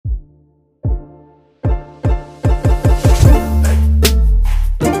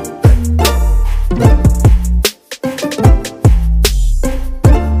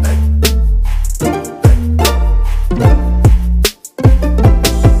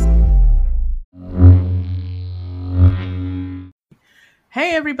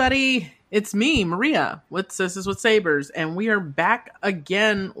Hey everybody, it's me, Maria, with Sisters with Sabers, and we are back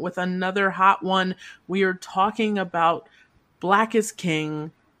again with another hot one. We are talking about Black is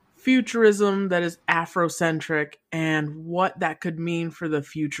King, futurism that is Afrocentric, and what that could mean for the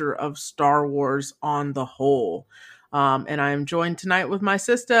future of Star Wars on the whole. And I am joined tonight with my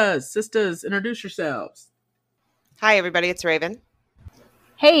sisters. Sisters, introduce yourselves. Hi, everybody. It's Raven.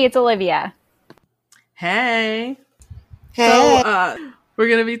 Hey, it's Olivia. Hey. Hey. We're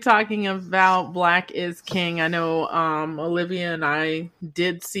going to be talking about Black is King. I know Olivia and I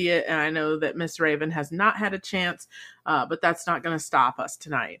did see it, and I know that Miss Raven has not had a chance, but that's not going to stop us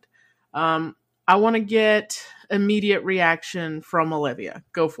tonight. I want to get immediate reaction from Olivia.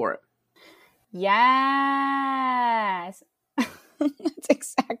 Go for it. Yes. That's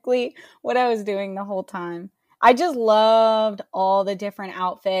exactly what I was doing the whole time. I just loved all the different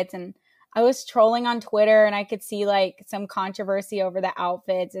outfits, and I was trolling on Twitter and I could see like some controversy over the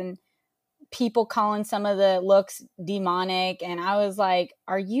outfits and people calling some of the looks demonic. And I was like,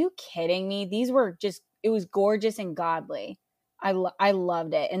 are you kidding me? These were just, it was gorgeous and godly. I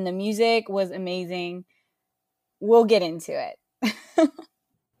loved it. And the music was amazing. We'll get into it.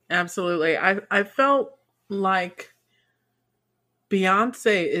 Absolutely. I felt like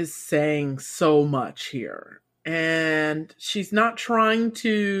Beyonce is saying so much here. And she's not trying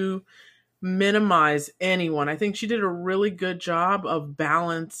to minimize anyone. I think she did a really good job of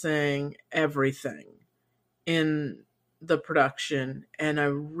balancing everything in the production. And I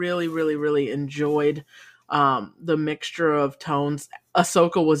really, really, really enjoyed the mixture of tones.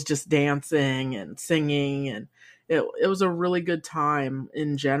 Ahsoka was just dancing and singing, and it was a really good time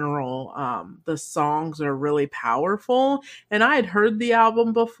in general. The songs are really powerful, and I had heard the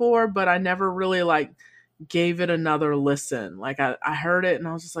album before, but I never really gave it another listen. I heard it and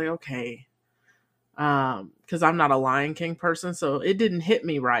I was just like, okay, because I'm not a Lion King person, so it didn't hit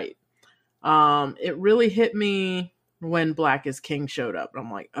me right. It really hit me when Black is King showed up.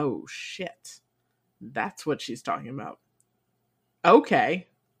 I'm like, oh shit, that's what she's talking about. Okay.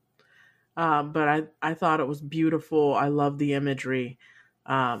 But I thought it was beautiful. I love the imagery,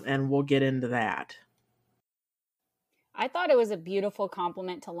 and we'll get into that. I thought it was a beautiful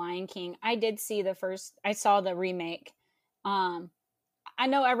compliment to Lion King. I saw the remake. I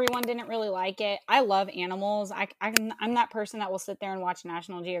know everyone didn't really like it. I love animals. I'm that person that will sit there and watch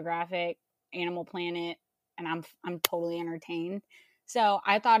National Geographic, Animal Planet, and I'm totally entertained. So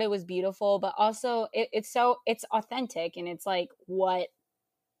I thought it was beautiful, but also it's authentic, and it's like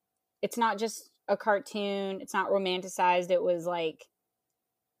it's not just a cartoon. It's not romanticized. It was like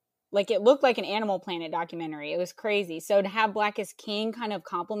it looked like an Animal Planet documentary. It was crazy. So to have Black is King kind of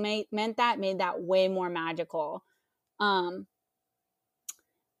complement that made that way more magical.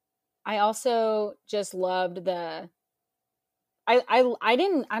 I also just loved I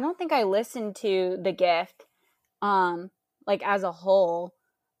don't think I listened to The Gift as a whole.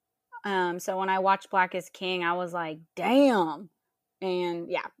 So when I watched Black is King, I was like, damn. And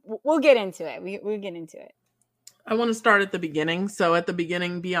yeah, we'll get into it. We'll get into it. I want to start at the beginning. So at the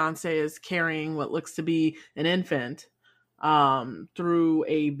beginning, Beyonce is carrying what looks to be an infant through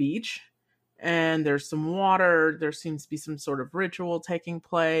a beach. And there's some water. There seems to be some sort of ritual taking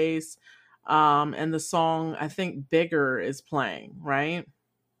place. And the song, I think, Bigger is playing, right?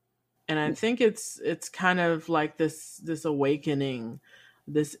 And I think it's kind of like this awakening,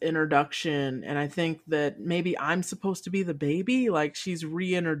 this introduction. And I think that maybe I'm supposed to be the baby. Like, she's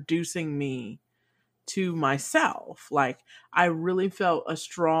reintroducing me to myself. Like, I really felt a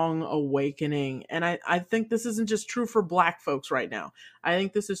strong awakening. And I think this isn't just true for Black folks right now. I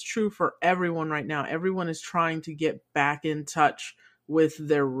think this is true for everyone right now. Everyone is trying to get back in touch with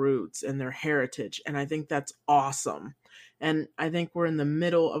their roots and their heritage. And I think that's awesome. And I think we're in the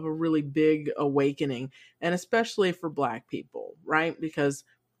middle of a really big awakening, and especially for Black people, right? Because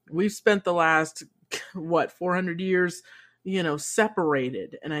we've spent the last, 400 years,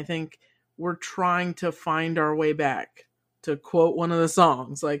 separated. And I think we're trying to find our way back, to quote one of the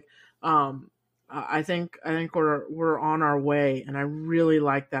songs. I think we're on our way, and I really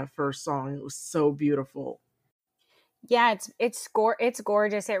like that first song. It was so beautiful. Yeah, it's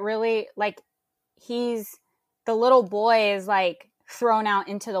gorgeous. It really, he's the little boy is thrown out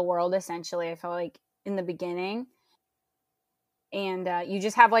into the world, essentially. I felt like in the beginning, and you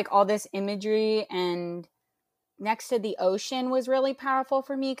just have all this imagery, and next to the ocean was really powerful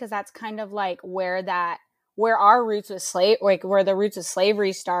for me, because that's kind of where our roots with where the roots of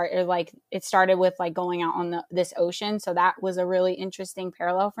slavery start, or it started with going out on this ocean. So that was a really interesting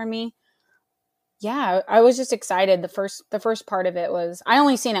parallel for me. Yeah, I was just excited. The first part of it was, I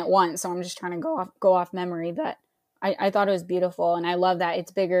only seen it once, so I'm just trying to go off memory, but I thought it was beautiful, and I love that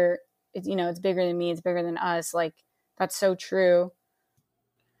it's bigger. It's, you know, it's bigger than me. It's bigger than us. Like, that's so true.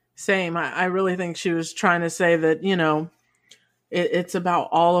 Same. I really think she was trying to say that, it's about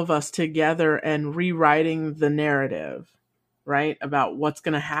all of us together and rewriting the narrative, right? About what's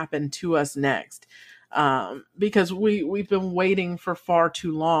going to happen to us next. Because we've been waiting for far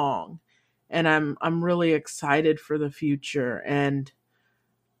too long. And I'm really excited for the future and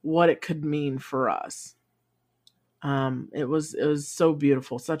what it could mean for us. It was so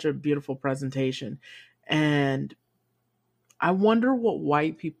beautiful, such a beautiful presentation. And I wonder what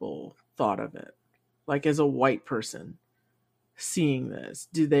white people thought of it. Like, as a white person seeing this,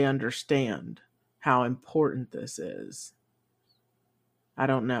 do they understand how important this is? I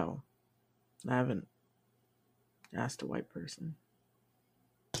don't know. I haven't asked a white person.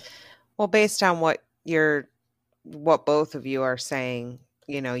 Well, based on what both of you are saying,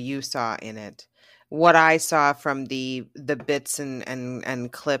 you saw in it, what I saw from the bits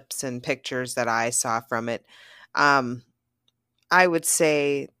and clips and pictures that I saw from it, I would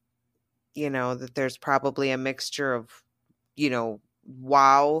say, that there's probably a mixture of,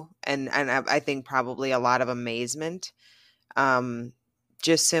 wow, and I think probably a lot of amazement,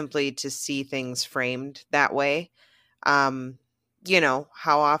 just simply to see things framed that way. How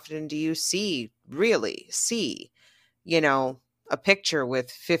often do you really see, a picture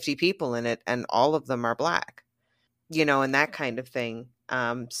with 50 people in it and all of them are Black, and that kind of thing.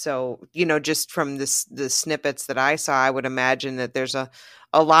 So, just from the snippets that I saw, I would imagine that there's a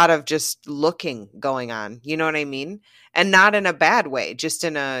lot of just looking going on, you know what I mean? And not in a bad way, just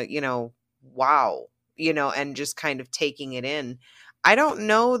in a, wow, and just kind of taking it in. I don't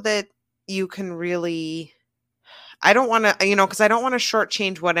know that you can really, I don't want to, because I don't want to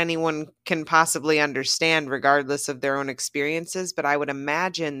shortchange what anyone can possibly understand, regardless of their own experiences. But I would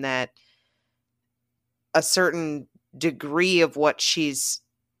imagine that a certain degree of what she's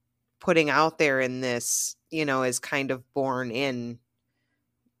putting out there in this, is kind of born in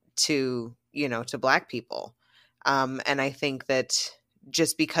to, to Black people. And I think that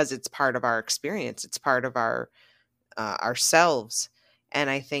just because it's part of our experience, it's part of our ourselves. And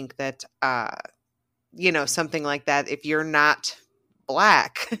I think that, something like that, if you're not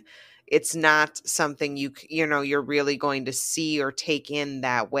Black, it's not something you're really going to see or take in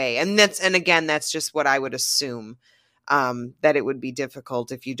that way. And again, that's just what I would assume, that it would be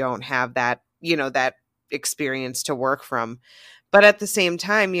difficult if you don't have that, that experience to work from. But at the same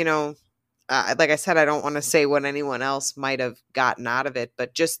time, like I said, I don't want to say what anyone else might have gotten out of it,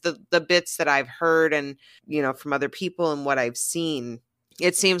 but just the bits that I've heard and, from other people and what I've seen,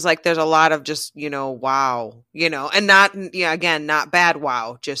 it seems like there's a lot of just, wow, and not, again, not bad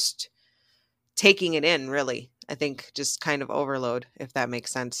wow, just taking it in, really. I think just kind of overload, if that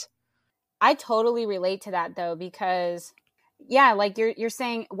makes sense. I totally relate to that, though, because, yeah, like you're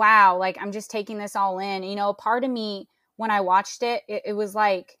saying, wow, like I'm just taking this all in. Part of me, when I watched it, it was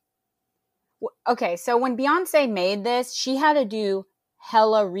like, okay, so when Beyonce made this, she had to do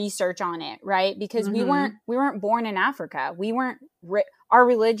hella research on it, right? Because we weren't born in Africa. We weren't our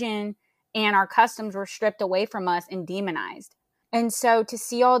religion and our customs were stripped away from us and demonized. And so to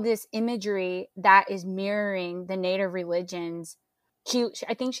see all this imagery that is mirroring the native religions,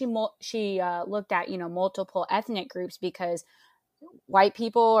 I think she looked at, multiple ethnic groups, because white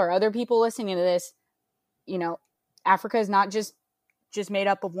people or other people listening to this, Africa is not just made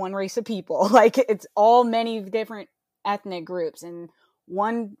up of one race of people. Like, it's all many different ethnic groups, and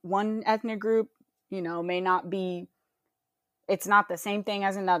one ethnic group, may not be, it's not the same thing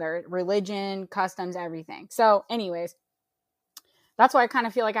as another. Religion, customs, everything. So anyways, that's why I kind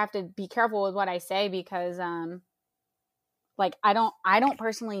of feel like I have to be careful with what I say, because like I don't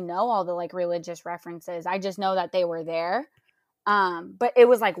personally know all the like religious references. I just know that they were there. But it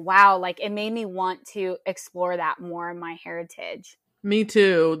was like, wow, like it made me want to explore that more in my heritage. Me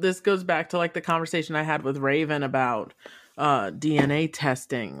too. This goes back to like the conversation I had with Raven about DNA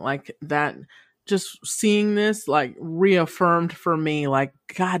testing. Like, that, just seeing this like reaffirmed for me, like,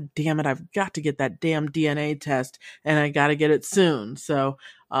 God damn it, I've got to get that damn DNA test, and I got to get it soon. So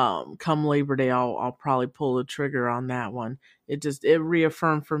come Labor Day, I'll probably pull the trigger on that one. It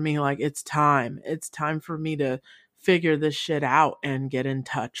reaffirmed for me, like, it's time for me to figure this shit out and get in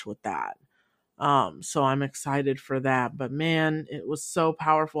touch with that. So I'm excited for that. But man, it was so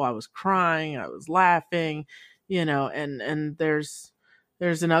powerful. I was crying, I was laughing, and there's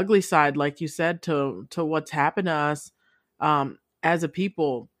an ugly side, like you said, to what's happened to us as a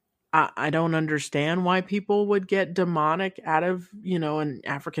people. I don't understand why people would get demonic out of, an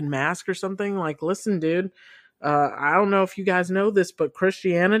African mask or something. Like, listen, dude, I don't know if you guys know this, but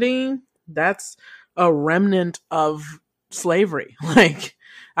Christianity, that's a remnant of slavery. Like,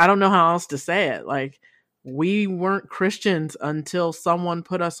 I don't know how else to say it. Like, we weren't Christians until someone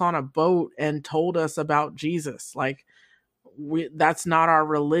put us on a boat and told us about Jesus. Like, that's not our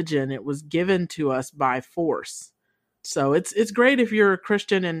religion. It was given to us by force. So it's great if you're a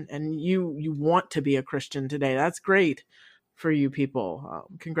Christian and you want to be a Christian today. That's great for you people.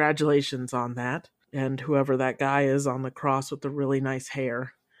 Congratulations on that. And whoever that guy is on the cross with the really nice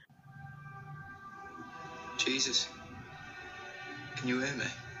hair. Jesus, can you hear me?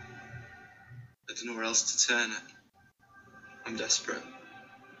 I don't know where else to turn it. I'm desperate.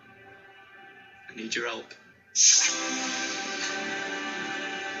 I need your help.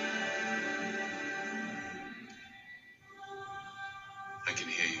 I can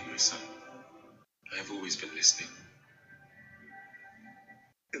hear you, my son. I have always been listening.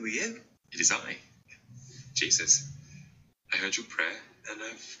 Who are you? It is I, Jesus. I heard your prayer, and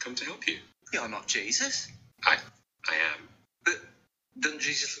I've come to help you. You're not Jesus. I am. But doesn't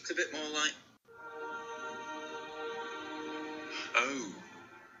Jesus look a bit more like... Oh,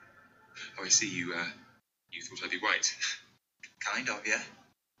 I see. You thought I'd be white. Kind of, yeah.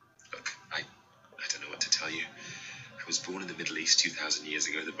 Look, I don't know what to tell you. I was born in the Middle East 2,000 years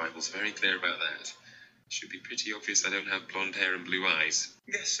ago. The Bible's very clear about that. It should be pretty obvious I don't have blonde hair and blue eyes.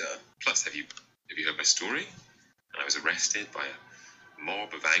 Yes, sir. Plus, have you heard my story? I was arrested by a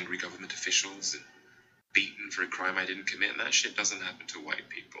mob of angry government officials and beaten for a crime I didn't commit, and that shit doesn't happen to white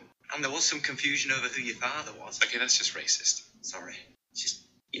people. And there was some confusion over who your father was. Okay, that's just racist. Sorry. It's just,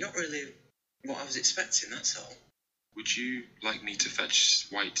 you're not really what I was expecting, that's all. Would you like me to fetch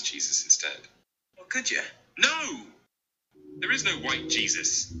white Jesus instead? Well, could you? No! There is no white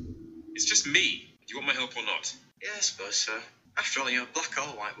Jesus. It's just me. Do you want my help or not? Yeah, I suppose so. After all, you're black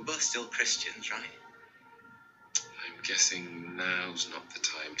or white, we're both still Christians, right? I'm guessing now's not the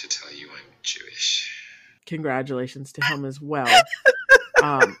time to tell you I'm Jewish. Congratulations to him as well.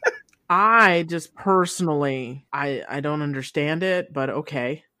 I just personally, I don't understand it, but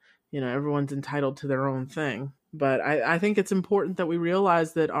okay. You know, everyone's entitled to their own thing. But I think it's important that we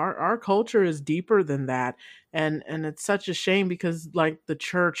realize that our culture is deeper than that. And it's such a shame because, like, the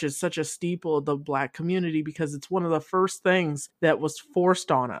church is such a steeple of the Black community because it's one of the first things that was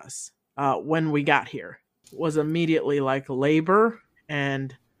forced on us when we got here. Was immediately like labor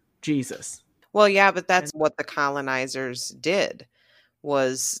and Jesus. Well, yeah, but that's what the colonizers did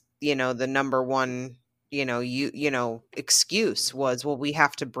was, you know, the number one, excuse was, well, we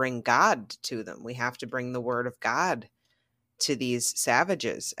have to bring God to them. We have to bring the word of God to these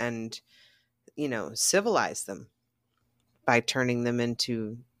savages and, civilize them by turning them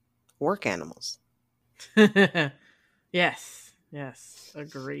into work animals. Yes,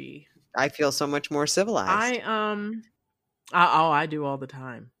 agree. I feel so much more civilized. I do all the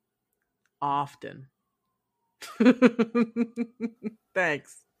time. Often.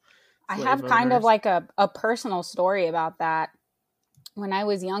 Thanks. I have kind of like a personal story about that. When I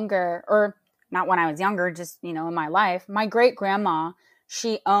was younger, or not when I was younger, just, in my life, my great grandma,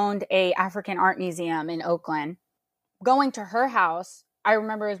 she owned a African art museum in Oakland. Going to her house, I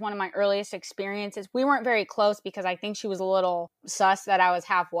remember it was one of my earliest experiences. We weren't very close because I think she was a little sus that I was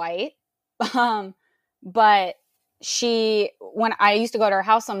half white. But when I used to go to her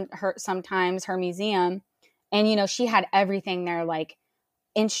house sometimes, her museum, and, she had everything there, like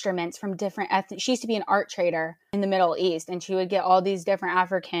instruments from different she used to be an art trader in the Middle East, and she would get all these different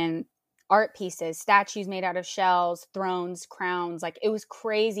African art pieces, statues made out of shells, thrones, crowns. Like, it was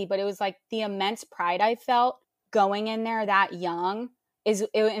crazy, but it was like the immense pride I felt going in there that young and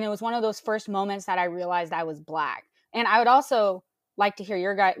it was one of those first moments that I realized I was Black. And I would also like to hear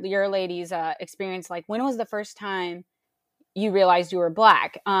your ladies' experience. Like, when was the first time you realized you were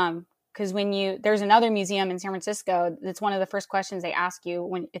Black? Because there's another museum in San Francisco, that's one of the first questions they ask you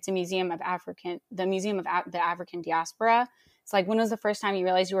when it's a museum of the Museum of the African Diaspora. It's like, when was the first time you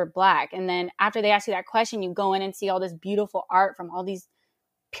realized you were Black? And then after they ask you that question, you go in and see all this beautiful art from all these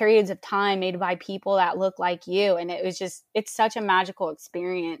periods of time made by people that look like you. And it's such a magical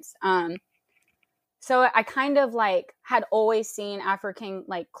experience. So I kind of like had always seen African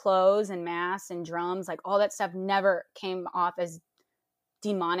like clothes and masks and drums, like all that stuff never came off as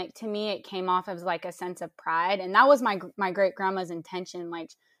demonic to me. It came off as like a sense of pride. And that was my great grandma's intention.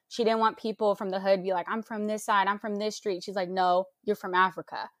 Like, she didn't want people from the hood to be like, I'm from this side, I'm from this street. She's like, no, you're from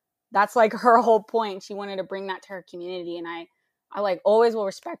Africa. That's like her whole point. She wanted to bring that to her community. And I like always will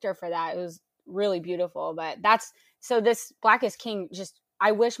respect her for that. It was really beautiful. But so this Black is King, just,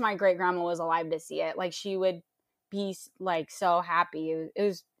 I wish my great grandma was alive to see it. Like, she would be like so happy. It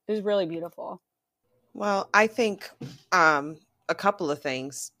was really beautiful. Well, I think a couple of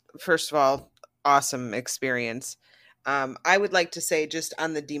things. First of all, awesome experience. I would like to say, just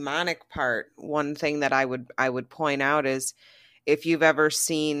on the demonic part, one thing that I would point out is, if you've ever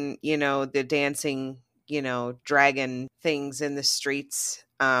seen, the dancing, dragon things in the streets,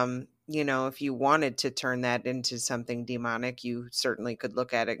 if you wanted to turn that into something demonic, you certainly could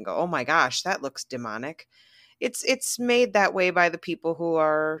look at it and go, oh my gosh, that looks demonic. It's made that way by the people who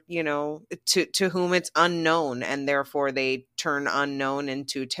are, to whom it's unknown, and therefore they turn unknown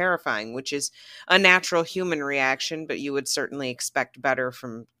into terrifying, which is a natural human reaction, but you would certainly expect better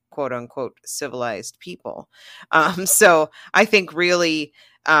from quote unquote civilized people. So I think really,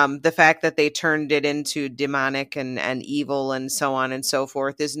 the fact that they turned it into demonic and evil and so on and so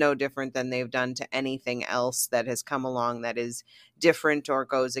forth is no different than they've done to anything else that has come along that is different or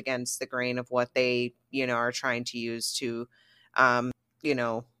goes against the grain of what they, are trying to use to,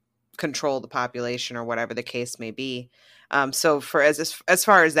 control the population or whatever the case may be. So for as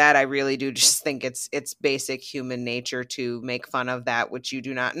far as that, I really do just think it's basic human nature to make fun of that which you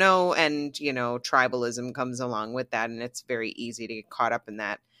do not know, and tribalism comes along with that, and it's very easy to get caught up in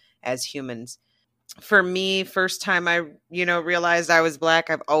that as humans. For me, first time I realized I was Black,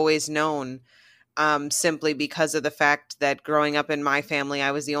 I've always known, simply because of the fact that growing up in my family,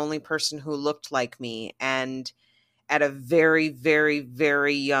 I was the only person who looked like me, and at a very, very,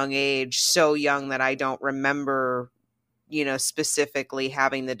 very young age, so young that I don't remember specifically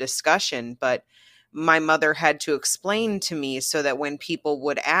having the discussion, but my mother had to explain to me so that when people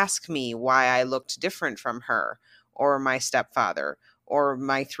would ask me why I looked different from her or my stepfather or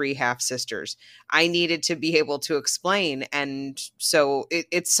my 3 half sisters, I needed to be able to explain. And so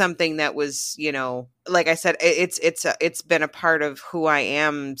it's something that was, like I said, it's been a part of who I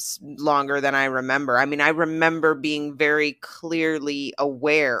am longer than I remember. I mean, I remember being very clearly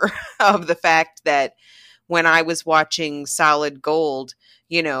aware of the fact that when I was watching Solid Gold,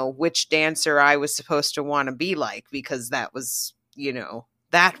 which dancer I was supposed to want to be like, because that was,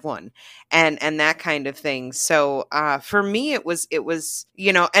 that one and that kind of thing. So for me, it was,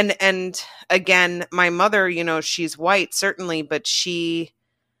 and again, my mother, she's white, certainly, but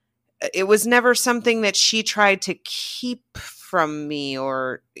it was never something that she tried to keep from me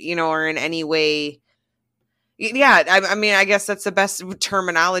or in any way. Yeah, I mean, I guess that's the best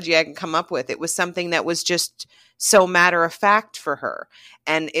terminology I can come up with. It was something that was just so matter of fact for her.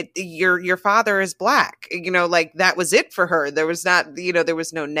 And your father is Black, like that was it for her. There was not, there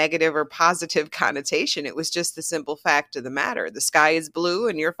was no negative or positive connotation. It was just the simple fact of the matter. The sky is blue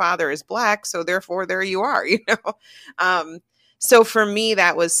and your father is Black, so therefore there you are, So for me,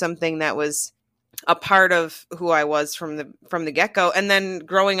 that was something that was a part of who I was from the get-go. And then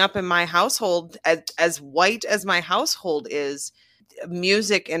growing up in my household, as white as my household is,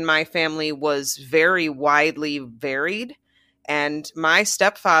 music in my family was very widely varied. And my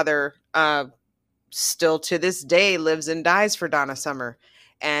stepfather still to this day lives and dies for Donna Summer.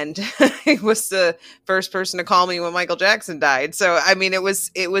 And he was the first person to call me when Michael Jackson died. So, I mean, it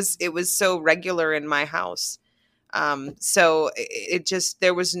was so regular in my house. So it just,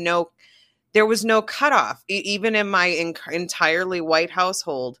 there was no cutoff. Even in my entirely white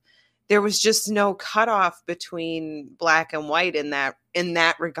household, there was just no cutoff between Black and white in that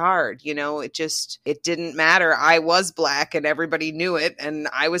regard. It didn't matter. I was Black and everybody knew it, and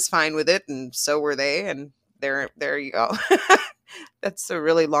I was fine with it, and so were they. And there you go. That's a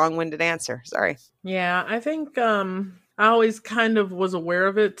really long-winded answer. Sorry. Yeah, I think I always kind of was aware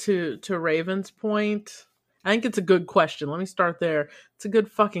of it to Raven's point. I think it's a good question. Let me start there. It's a good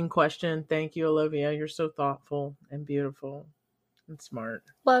fucking question. Thank you, Olivia. You're so thoughtful and beautiful and smart.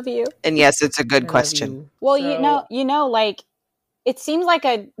 Love you. And yes, it's a good question. Well, so, like, it seems like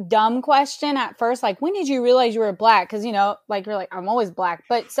a dumb question at first. Like, when did you realize you were Black? Because, like, you're like, I'm always Black.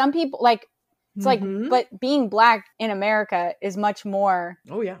 But some people, like, it's like, but being Black in America is much more.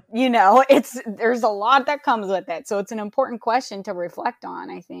 Oh yeah. There's a lot that comes with it. So it's an important question to reflect on,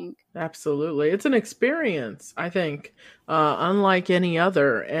 I think. Absolutely. It's an experience, I think, unlike any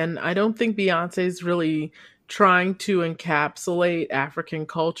other. And I don't think Beyonce's really trying to encapsulate African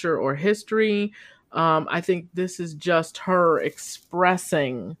culture or history. I think this is just her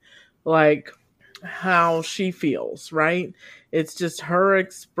expressing like how she feels, right? It's just her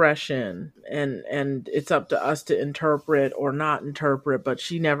expression, and it's up to us to interpret or not interpret, but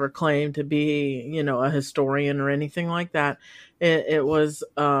she never claimed to be, a historian or anything like that. It was,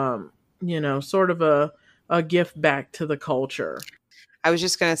 sort of a gift back to the culture. I was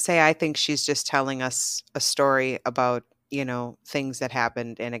just going to say, I think she's just telling us a story about, things that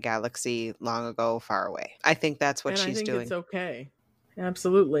happened in a galaxy long ago, far away. I think that's what she's doing. It's okay.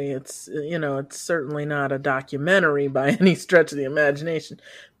 Absolutely. It's, it's certainly not a documentary by any stretch of the imagination,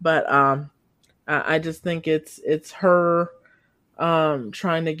 but I just think it's her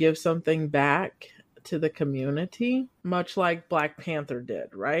trying to give something back to the community, much like Black Panther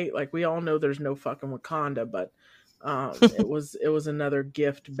did, right? Like we all know there's no fucking Wakanda, but it was another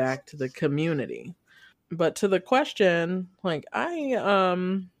gift back to the community. But to the question, like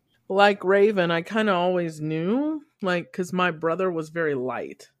I like Raven, I kind of always knew, like, cuz my brother was very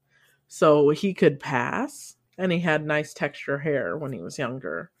light. So he could pass, and he had nice texture hair when he was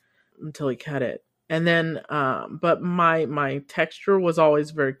younger until he cut it. And then but my texture was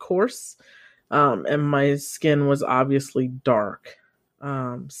always very coarse, and my skin was obviously dark.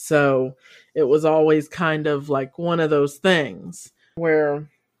 So it was always kind of like one of those things where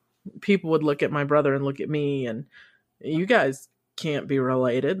people would look at my brother and look at me, and you guys can't be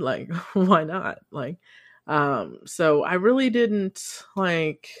related. Like, why not? Like, so I really didn't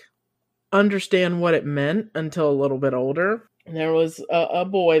like understand what it meant until a little bit older. There was a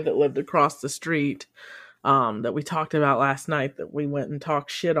boy that lived across the street, that we talked about last night, that we went and talked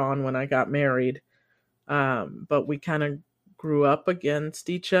shit on when I got married. But we kind of grew up against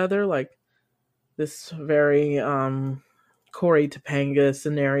each other, like this very Corey Topanga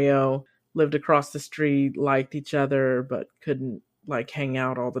scenario. Lived across the street, liked each other, but couldn't like hang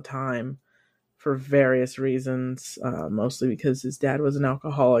out all the time for various reasons, mostly because his dad was an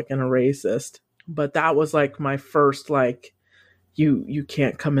alcoholic and a racist. But that was like my first like, you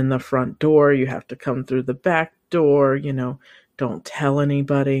can't come in the front door, you have to come through the back door, don't tell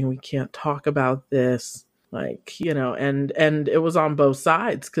anybody, we can't talk about this, like, and it was on both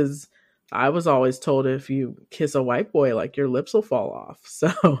sides, because I was always told if you kiss a white boy, like, your lips will fall off,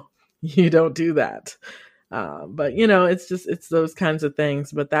 so you don't do that. But it's those kinds of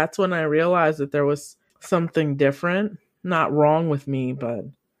things. But that's when I realized that there was something different, not wrong with me, but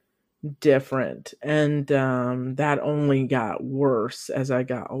different. And that only got worse as I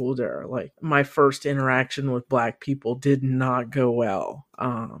got older. Like, my first interaction with Black people did not go well.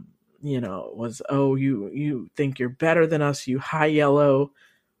 It was, oh, you think you're better than us, you high yellow.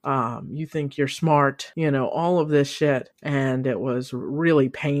 You think you're smart, all of this shit. And it was really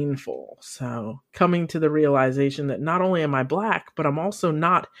painful. So coming to the realization that not only am I Black, but I'm also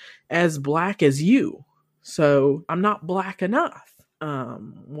not as Black as you. So I'm not Black enough.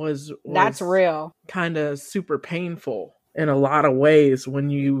 Was That's real. Kind of super painful in a lot of ways, when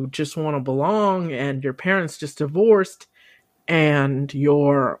you just want to belong and your parents just divorced and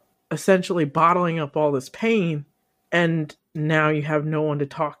you're essentially bottling up all this pain, and now you have no one to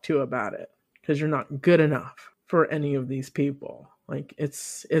talk to about it because you're not good enough for any of these people. Like,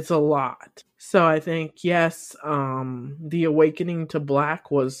 it's a lot. So I think, yes, the awakening to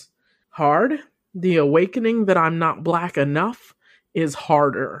Black was hard. The awakening that I'm not Black enough is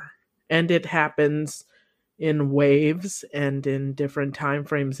harder, and it happens in waves and in different time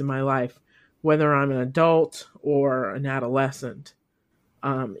frames in my life, whether I'm an adult or an adolescent.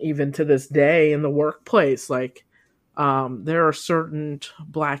 Even to this day in the workplace, like, there are certain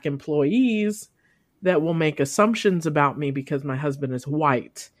Black employees that will make assumptions about me because my husband is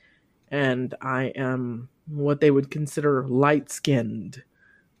white and I am what they would consider light-skinned.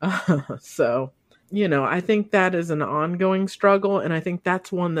 So, I think that is an ongoing struggle, and I think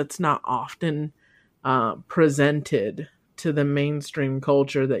that's one that's not often presented to the mainstream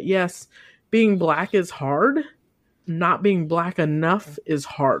culture, that yes, being Black is hard. Not being Black enough is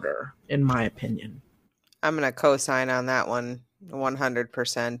harder, in my opinion. I'm going to co-sign on that one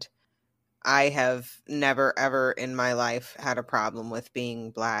 100%. I have never, ever in my life had a problem with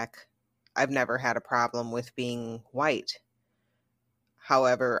being Black. I've never had a problem with being white.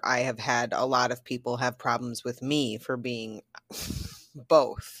 However, I have had a lot of people have problems with me for being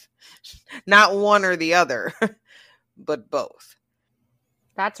both. Not one or the other, but both.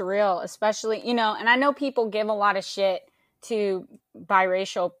 That's real, especially, and I know people give a lot of shit to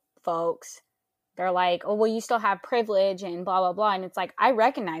biracial folks. They're like, oh, well, you still have privilege and blah, blah, blah. And it's like, I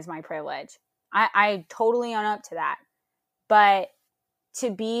recognize my privilege. I totally own up to that. But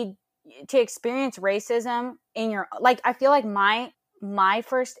to experience racism in your, like, I feel like my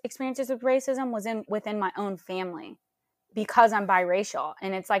first experiences with racism was within my own family, because I'm biracial.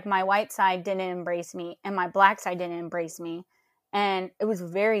 And it's like my white side didn't embrace me and my Black side didn't embrace me. And it was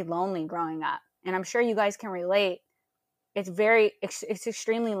very lonely growing up. And I'm sure you guys can relate. It's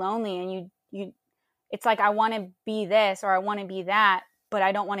extremely lonely. And you it's like, I want to be this or I want to be that, but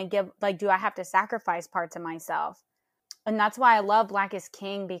I don't want to give, like, do I have to sacrifice parts of myself? And that's why I love Black is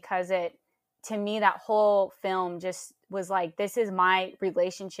King, because to me, that whole film just was like, this is my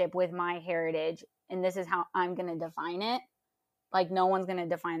relationship with my heritage, and this is how I'm going to define it. Like, no one's going to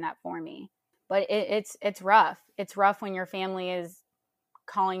define that for me. But it's rough. It's rough when your family is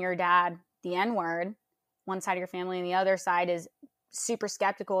calling your dad the N-word, one side of your family, and the other side is super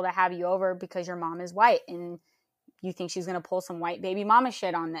skeptical to have you over because your mom is white and you think she's going to pull some white baby mama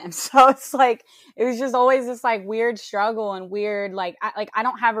shit on them. So it's like, it was just always this like weird struggle and weird, like I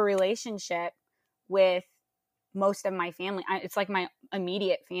don't have a relationship with most of my family. It's like my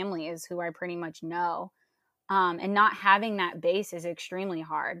immediate family is who I pretty much know. And not having that base is extremely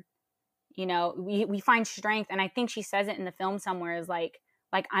hard. You know, we find strength. And I think she says it in the film somewhere is like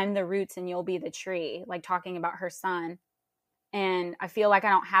I'm the roots and you'll be the tree, like talking about her son. And I feel like I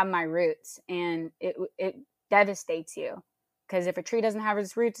don't have my roots, and it devastates you, because if a tree doesn't have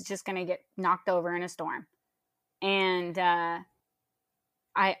its roots, it's just going to get knocked over in a storm. And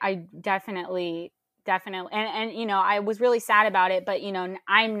I definitely, and you know, I was really sad about it, but you know,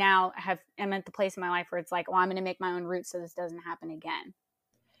 I'm at the place in my life where it's like, well, I'm going to make my own roots so this doesn't happen again.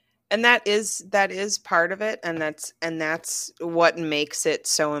 And that is part of it, and that's what makes it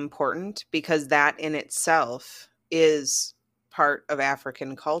so important, because that in itself is part of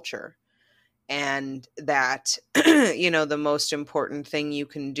African culture. And that, you know, the most important thing you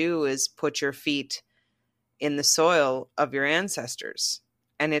can do is put your feet in the soil of your ancestors.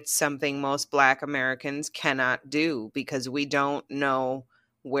 And it's something most Black Americans cannot do because we don't know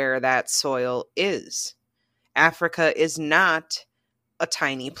where that soil is. Africa is not a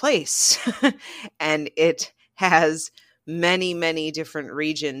tiny place. And it has many, many different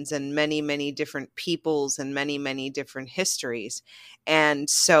regions and many, many different peoples and many, many different histories. And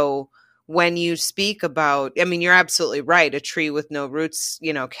so when you speak about, I mean, you're absolutely right. A tree with no roots,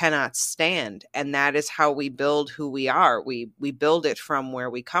 you know, cannot stand. And that is how we build who we are. We build it from where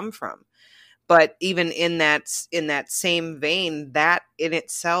we come from. But even in that same vein, that in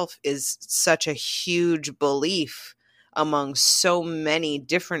itself is such a huge belief among so many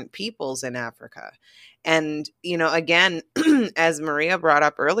different peoples in Africa. And, you know, again, as Maria brought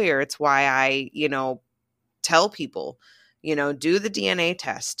up earlier, it's why I, you know, tell people, you know, do the DNA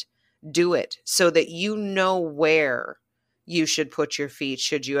test, do it so that you know where you should put your feet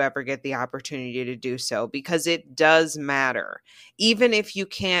should you ever get the opportunity to do so, because it does matter. Even if you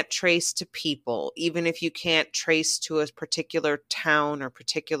can't trace to people, even if you can't trace to a particular town or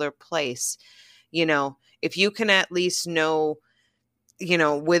particular place, you know, if you can at least know, you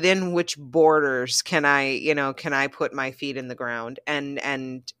know, within which borders can I put my feet in the ground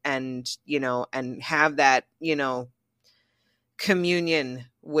and, you know, and have that, you know, communion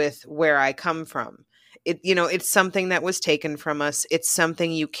with where I come from. It, you know, it's something that was taken from us. It's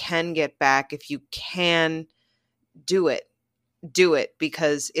something you can get back if you can do it,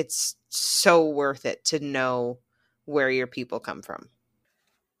 because it's so worth it to know where your people come from.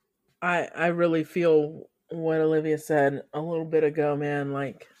 I really feel what Olivia said a little bit ago, man.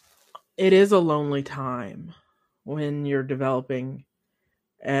 Like, it is a lonely time when you're developing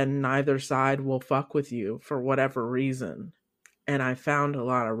and neither side will fuck with you for whatever reason. And I found a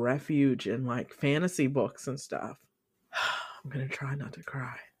lot of refuge in like fantasy books and stuff. I'm going to try not to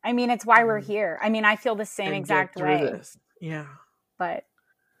cry. I mean, it's why we're here. I mean, I feel the same exact way. This. Yeah. But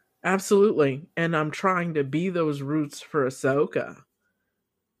absolutely. And I'm trying to be those roots for Ahsoka.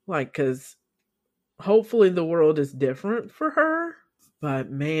 Like, because hopefully the world is different for her. But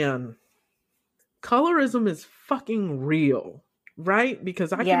man, colorism is fucking real, right?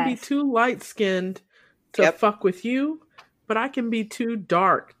 Because I can be too light-skinned to fuck with you, but I can be too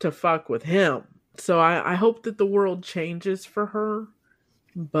dark to fuck with him. So I hope that the world changes for her.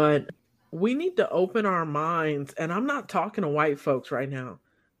 But we need to open our minds. And I'm not talking to white folks right now.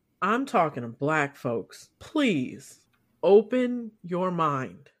 I'm talking to Black folks. Please open your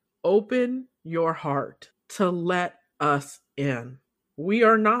mind. Open your heart to let us in. We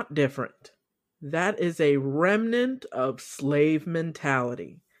are not different. That is a remnant of slave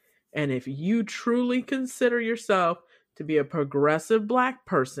mentality. And if you truly consider yourself to be a progressive Black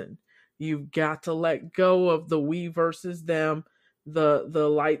person, you've got to let go of the we versus them, the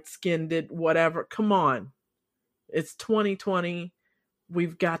light-skinned, whatever. Come on. It's 2020.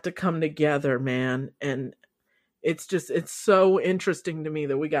 We've got to come together, man. And it's so interesting to me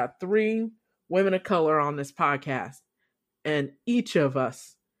that we got 3 women of color on this podcast. And each of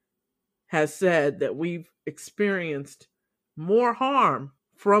us has said that we've experienced more harm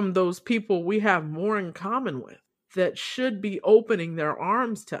from those people we have more in common with, that should be opening their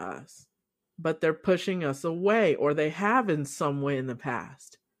arms to us, but they're pushing us away, or they have in some way in the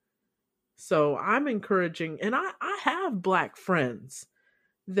past. So I'm encouraging, and I have Black friends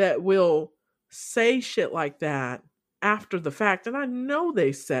that will say shit like that after the fact, and I know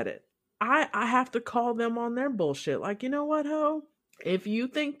they said it. I have to call them on their bullshit. Like, you know what, ho? If you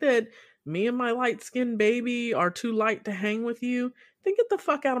think that me and my light-skinned baby are too light to hang with you, then get the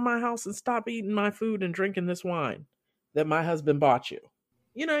fuck out of my house and stop eating my food and drinking this wine that my husband bought you.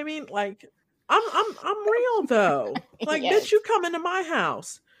 You know what I mean? Like, I'm real though. Like, Yes. bitch, you come into my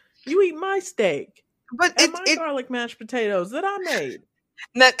house, you eat my steak But and my garlic mashed potatoes that I made.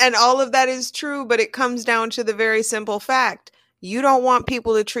 and all of that is true, but it comes down to the very simple fact. You don't want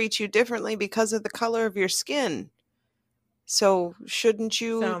people to treat you differently because of the color of your skin. So shouldn't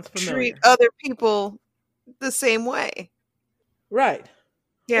you Sounds treat familiar. other people the same way? Right.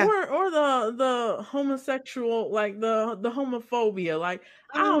 Yeah. Or the homosexual, like the homophobia. Like,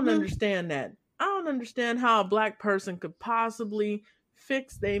 I don't Mhm. understand that. I don't understand how a black person could possibly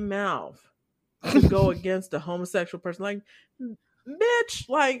fix their mouth to go against a homosexual person. Like, bitch,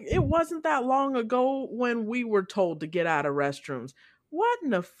 like, it wasn't that long ago when we were told to get out of restrooms. What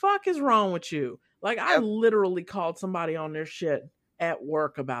in the fuck is wrong with you? Like, I Yep. literally called somebody on their shit at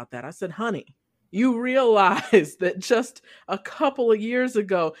work about that. I said, honey, you realize that just a couple of years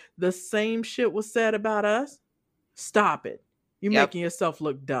ago, the same shit was said about us? Stop it. You're Yep. making yourself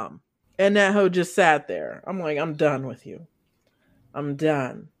look dumb. And that hoe just sat there. I'm like, I'm done with you. I'm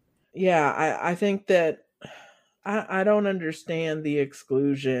done. Yeah, I think that I don't understand the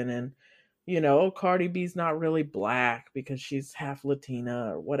exclusion and, you know, Cardi B's not really black because she's half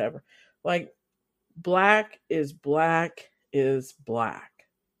Latina or whatever. Like, black is black is black.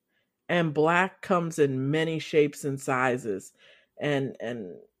 And black comes in many shapes and sizes and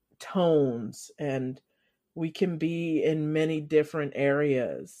tones, and we can be in many different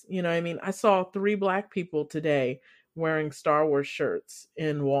areas. You know what I mean? I saw 3 black people today wearing Star Wars shirts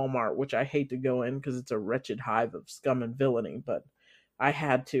in Walmart, which I hate to go in because it's a wretched hive of scum and villainy, but I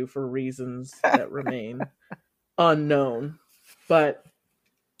had to for reasons that remain unknown. But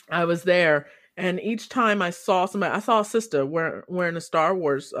I was there, and each time I saw somebody, I saw a sister wearing a Star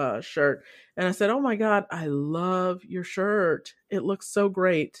Wars shirt, and I said, "Oh my God, I love your shirt. It looks so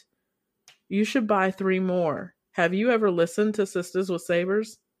great. You should buy 3 more. Have you ever listened to Sisters with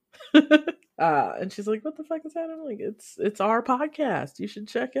Sabers?" And she's like, "What the fuck is that?" I'm like, "It's our podcast. You should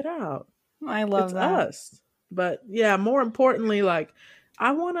check it out. I love It's that. us." But yeah, more importantly, like,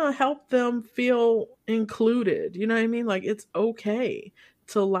 I want to help them feel included. You know what I mean? Like, it's okay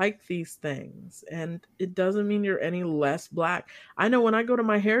to like these things, and it doesn't mean you're any less black. I know when I go to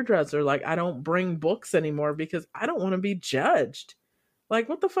my hairdresser, like, I don't bring books anymore because I don't want to be judged. Like,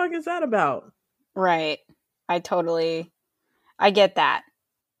 what the fuck is that about? Right. I get that.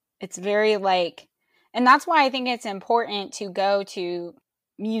 It's very like, and that's why I think it's important to go to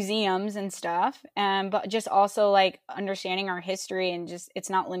museums and stuff, but just also like understanding our history, and just, it's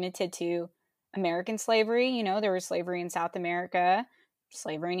not limited to American slavery. You know, there was slavery in South America,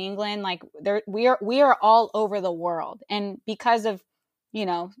 slavery in England. Like, we are all over the world, and because of, you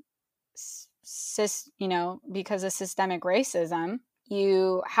know, because of systemic racism,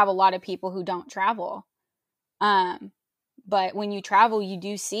 you have a lot of people who don't travel. But when you travel, you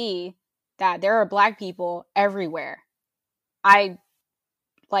do see that there are black people everywhere. I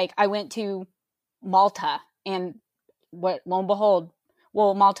went to Malta, and lo and behold,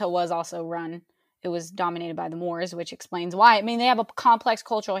 well, Malta was also it was dominated by the Moors, which explains why. I mean, they have a complex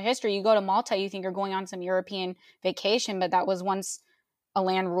cultural history. You go to Malta, you think you're going on some European vacation, but that was once a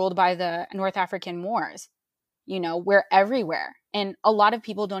land ruled by the North African Moors. You know, we're everywhere. And a lot of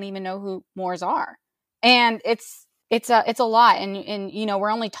people don't even know who Moors are. And it's a lot. And, you know,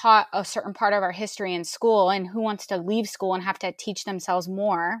 we're only taught a certain part of our history in school, and who wants to leave school and have to teach themselves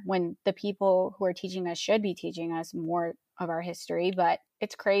more when the people who are teaching us should be teaching us more of our history. But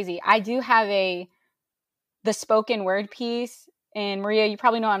it's crazy. I do have the spoken word piece, and Maria, you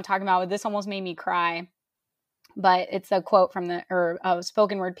probably know what I'm talking about. This almost made me cry. But it's a quote from a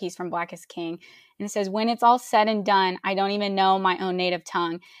spoken word piece from Black is King. And it says, "When it's all said and done, I don't even know my own native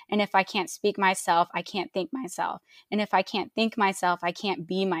tongue. And if I can't speak myself, I can't think myself. And if I can't think myself, I can't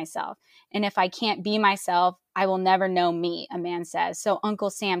be myself. And if I can't be myself, I will never know me," a man says. "So Uncle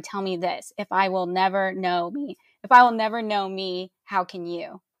Sam, tell me this. If I will never know me, how can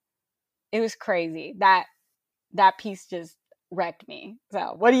you?" It was crazy. That piece just wrecked me.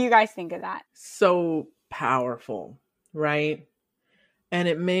 So what do you guys think of that? So powerful, right? And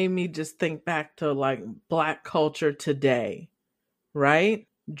it made me just think back to like black culture today, right?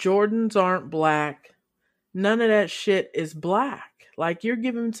 Jordans aren't black. None of that shit is black. Like, you're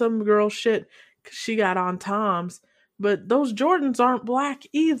giving some girl shit because she got on Toms, but those Jordans aren't black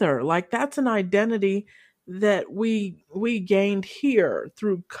either. Like, that's an identity that we gained here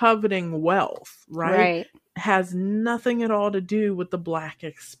through coveting wealth, right? Has nothing at all to do with the black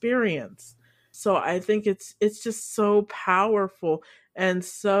experience. So I think it's just so powerful. and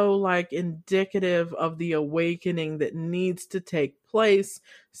so like indicative of the awakening that needs to take place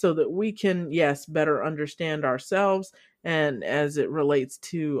so that we can, yes, better understand ourselves, and as it relates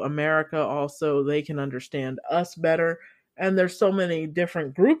to America also, they can understand us better. And there's so many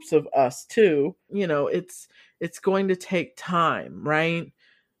different groups of us too. It's going to take time, right?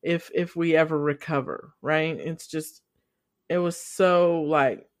 If we ever recover, right? It was so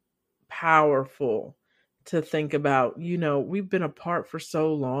like powerful to think about, we've been apart for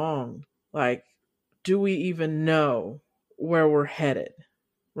so long. Like, do we even know where we're headed,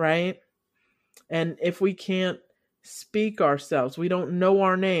 right? And if we can't speak ourselves, we don't know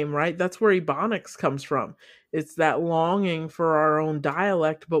our name, right? That's where Ebonics comes from. It's that longing for our own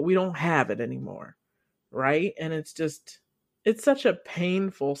dialect, but we don't have it anymore, right? And it's such a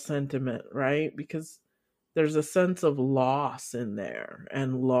painful sentiment, right? Because there's a sense of loss in there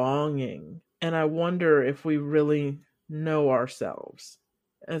and longing. And I wonder if we really know ourselves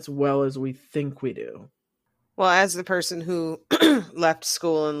as well as we think we do. Well, as the person who left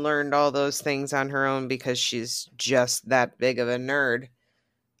school and learned all those things on her own because she's just that big of a nerd,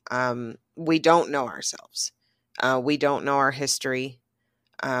 we don't know ourselves. We don't know our history.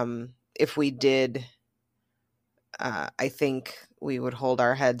 If we did, I think we would hold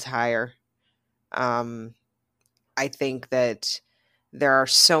our heads higher. I think that there are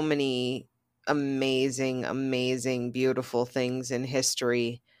so many amazing, amazing, beautiful things in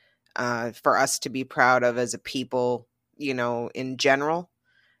history for us to be proud of as a people, in general,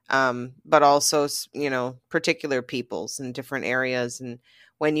 but also, particular peoples in different areas. And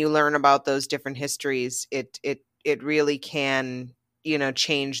when you learn about those different histories, it really can,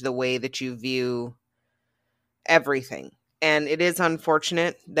 change the way that you view everything. And it is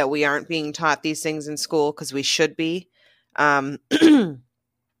unfortunate that we aren't being taught these things in school because we should be.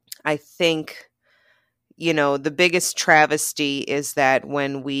 I think, the biggest travesty is that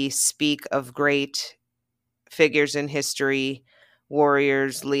when we speak of great figures in history,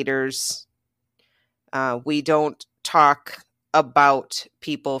 warriors, leaders, we don't talk about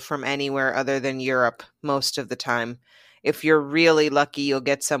people from anywhere other than Europe most of the time. If you're really lucky, you'll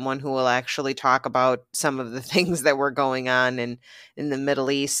get someone who will actually talk about some of the things that were going on in the Middle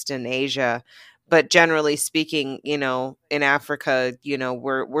East and Asia. But generally speaking, in Africa,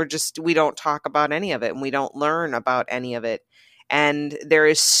 we don't talk about any of it, and we don't learn about any of it. And there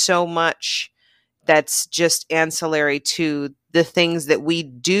is so much that's just ancillary to the things that we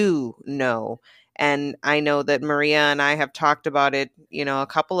do know. And I know that Maria and I have talked about it, a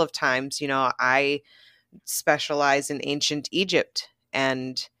couple of times. I specialize in ancient Egypt.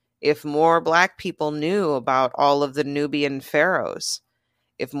 And if more Black people knew about all of the Nubian pharaohs,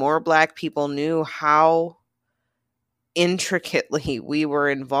 if more Black people knew how intricately we were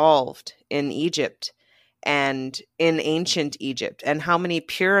involved in Egypt and in ancient Egypt, and how many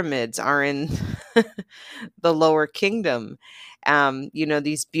pyramids are in the Lower Kingdom,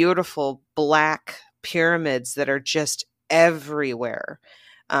 these beautiful Black pyramids that are just everywhere.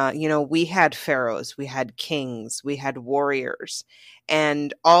 We had pharaohs, we had kings, we had warriors,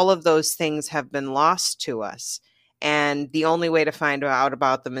 and all of those things have been lost to us. And the only way to find out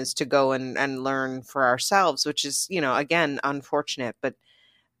about them is to go and learn for ourselves, which is, again, unfortunate. But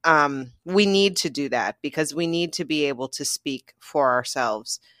we need to do that because we need to be able to speak for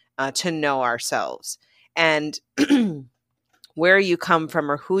ourselves, to know ourselves. And where you come from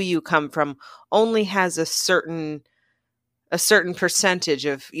or who you come from only has a certain percentage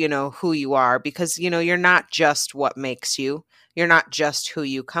of, who you are, because, you're not just what makes you. You're not just who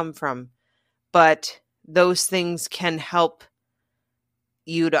you come from. But those things can help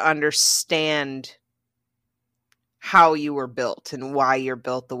you to understand how you were built and why you're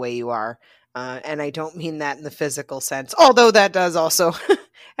built the way you are. And I don't mean that in the physical sense, although that does also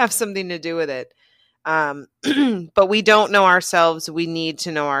have something to do with it. But we don't know ourselves. We need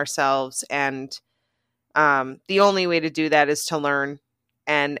to know ourselves. And the only way to do that is to learn.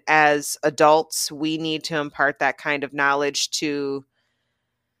 And as adults, we need to impart that kind of knowledge to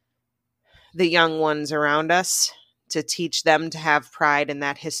the young ones around us, to teach them to have pride in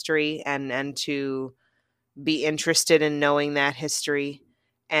that history and to be interested in knowing that history.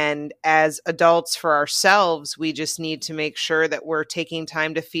 And as adults for ourselves, we just need to make sure that we're taking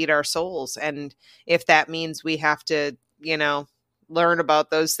time to feed our souls. And if that means we have to, learn about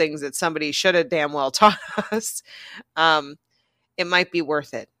those things that somebody should have damn well taught us, it might be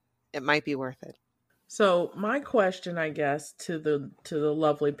worth it. It might be worth it. So my question, I guess, to the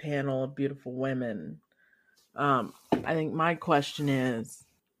lovely panel of beautiful women, I think my question is,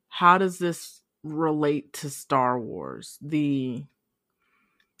 how does this relate to Star Wars? The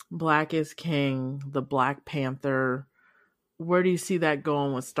Black is King, the Black Panther. where do you see that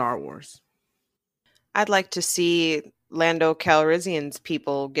going with Star Wars? I'd like to see Lando Calrissian's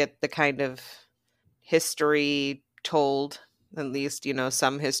people get the kind of history told, at least,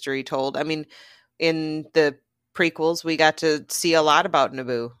 some history told. I mean, in the prequels, we got to see a lot about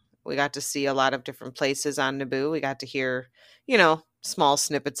Naboo. We got to see a lot of different places on Naboo. We got to hear, small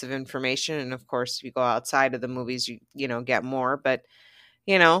snippets of information. And of course, if you go outside of the movies, you get more. But,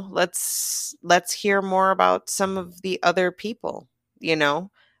 let's hear more about some of the other people,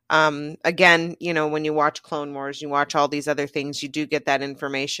 Again, when you watch Clone Wars, you watch all these other things, you do get that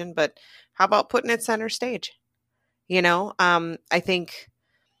information, but how about putting it center stage? I think,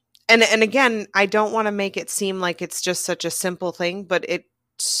 and again, I don't want to make it seem like it's just such a simple thing, but it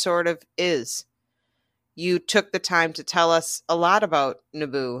sort of is. You took the time to tell us a lot about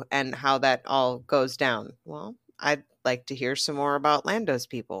Naboo and how that all goes down. Well, I'd like to hear some more about Lando's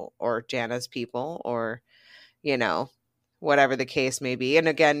people or Janna's people or, whatever the case may be. And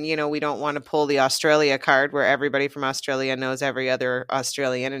again, we don't want to pull the Australia card where everybody from Australia knows every other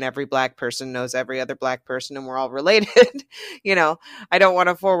Australian and every Black person knows every other Black person and we're all related. I don't want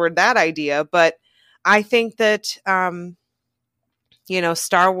to forward that idea, but I think that,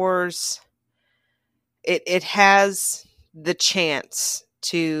 Star Wars, it has the chance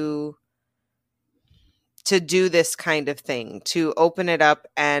to do this kind of thing, to open it up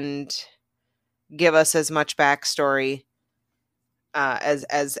and give us as much backstory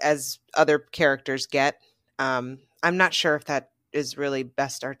as other characters get. I'm not sure if that is really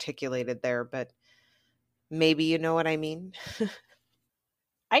best articulated there, but maybe you know what I mean.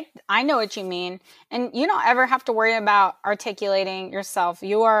 I know what you mean. And you don't ever have to worry about articulating yourself.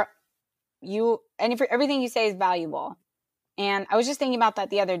 Everything you say is valuable. And I was just thinking about that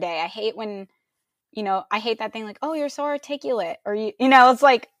the other day. I hate when, I hate that thing like, oh, you're so articulate. Or, it's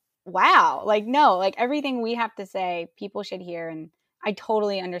like, wow. Like, no, like everything we have to say, people should hear. And I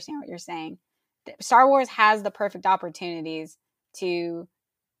totally understand what you're saying. Star Wars has the perfect opportunities to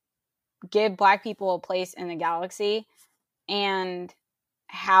give Black people a place in the galaxy. And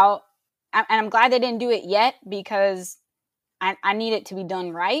I'm glad they didn't do it yet because I need it to be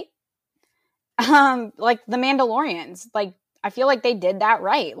done right. Like the Mandalorians, like I feel like they did that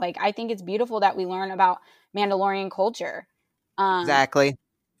right. Like I think it's beautiful that we learn about Mandalorian culture. Exactly.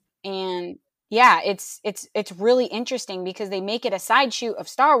 And yeah, it's really interesting because they make it a side shoot of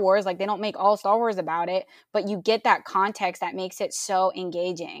Star Wars. Like they don't make all Star Wars about it, but you get that context that makes it so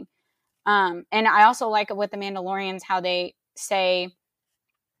engaging. And I also like it with the Mandalorians, how they say,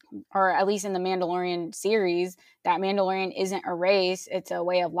 or at least in the Mandalorian series, that Mandalorian isn't a race, it's a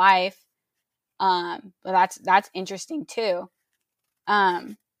way of life. But that's interesting too.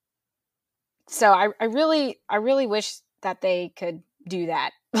 So I really wish that they could do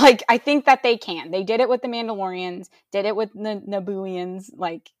that. Like, I think that they can. They did it with the Mandalorians, did it with the Nabooians.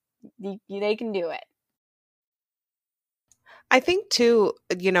 Like, they can do it. I think too,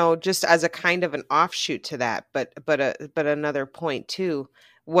 just as a kind of an offshoot to that, but another point too,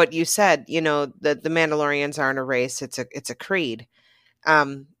 what you said, the Mandalorians aren't a race, it's a creed.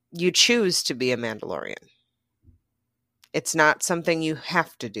 You choose to be a Mandalorian. It's not something you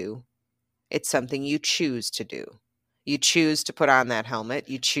have to do. It's something you choose to do. You choose to put on that helmet.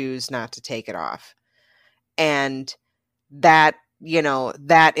 You choose not to take it off. And that,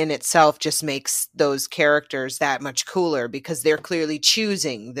 that in itself just makes those characters that much cooler because they're clearly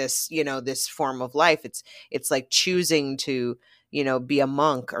choosing this, this form of life. It's like choosing to, be a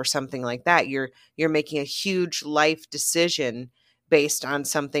monk or something like that. You're making a huge life decision based on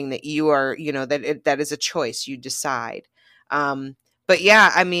something that you are, that is a choice you decide. But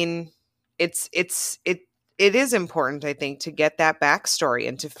yeah, I mean, it is important, I think, to get that backstory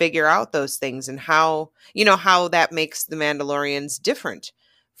and to figure out those things and how that makes the Mandalorians different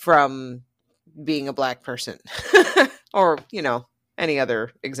from being a Black person or, any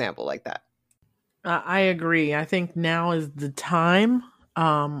other example like that. I agree. I think now is the time,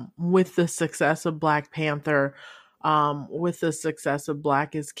 with the success of Black Panther, with the success of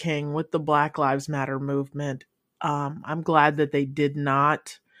Black is King, with the Black Lives Matter movement. I'm glad that they did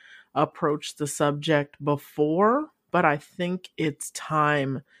not approach the subject before, but I think it's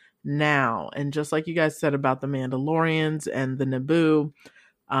time now. And just like you guys said about the Mandalorians and the Naboo,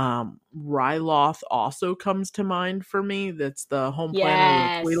 Ryloth also comes to mind for me. That's the home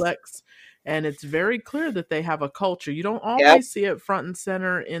planet of the Twi'leks. And it's very clear that they have a culture. You don't always see it front and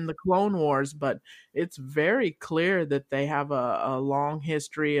center in the Clone Wars, but it's very clear that they have a long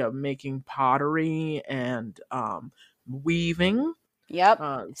history of making pottery and weaving. Yep.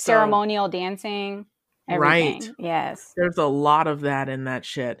 Ceremonial dancing Right. everything. Yes. There's a lot of that in that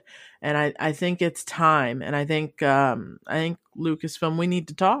shit. And I think it's time. And I think Lucasfilm, we need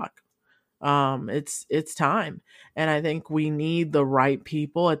to talk. It's time. And I think we need the right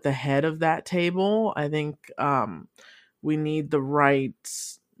people at the head of that table. I think we need the right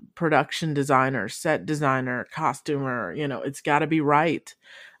production designer, set designer, costumer, it's got to be right.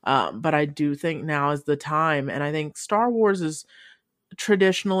 But I do think now is the time. And I think Star Wars is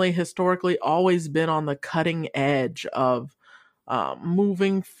traditionally, historically, always been on the cutting edge of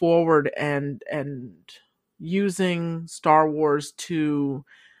moving forward and using Star Wars to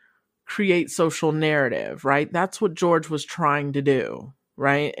create social narrative, right? That's what George was trying to do,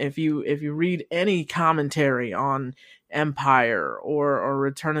 right? If you read any commentary on Empire or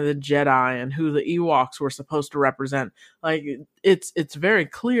Return of the Jedi and who the Ewoks were supposed to represent, like it's very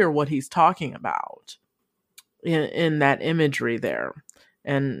clear what he's talking about in that imagery there.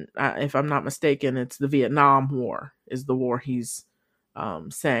 And if I'm not mistaken, it's the Vietnam War is the war he's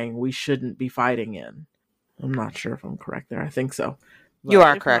saying we shouldn't be fighting in. I'm not sure if I'm correct there. I think so. But You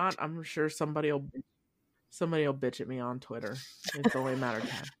are if correct. not, I'm sure somebody will bitch at me on Twitter. It's only a matter of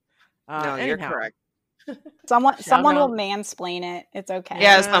time. No, you're correct. Someone will out. mansplain it. It's okay.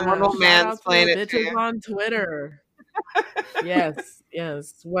 Yeah, someone will shout out to mansplain the it to bitches you. on Twitter. Yes.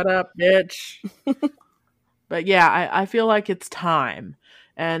 What up, bitch? But yeah, I feel like it's time.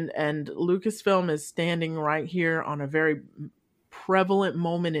 And Lucasfilm is standing right here on a very prevalent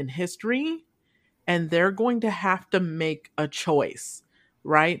moment in history, and they're going to have to make a choice,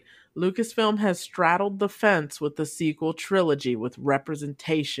 right? Lucasfilm has straddled the fence with the sequel trilogy, with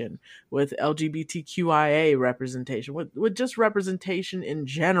representation, with LGBTQIA representation, with just representation in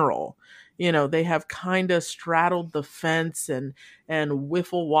general. They have kind of straddled the fence and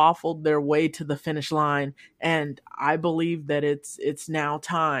wiffle waffled their way to the finish line. And I believe that it's now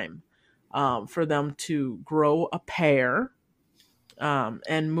time for them to grow a pair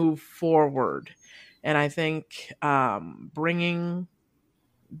and move forward. And I think bringing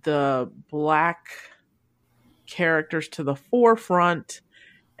the Black characters to the forefront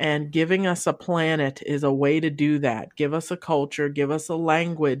and giving us a planet is a way to do that. Give us a culture, give us a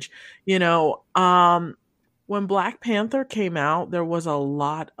language. When Black Panther came out, there was a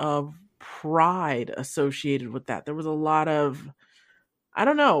lot of pride associated with that. There was a lot of, I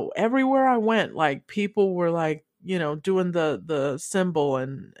don't know, everywhere I went, like people were like, doing the symbol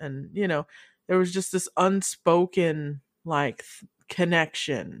and there was just this unspoken like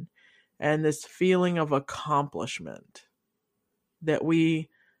connection and this feeling of accomplishment that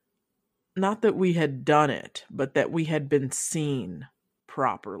not that we had done it, but that we had been seen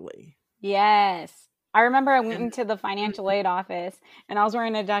properly. Yes. I remember I went into the financial aid office and I was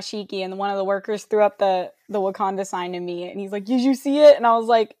wearing a dashiki and one of the workers threw up the Wakanda sign to me and he's like, "Did you see it?" And I was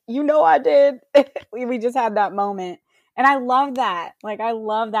like, I did. We just had that moment. And I love that. Like, I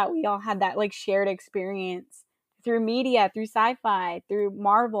love that we all had that like shared experience through media, through sci-fi, through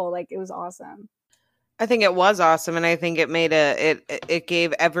Marvel. Like, it was awesome. I think it was awesome, and I think it made it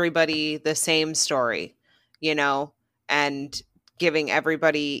gave everybody the same story, and giving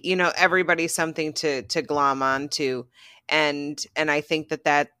everybody, everybody something to glom onto, and I think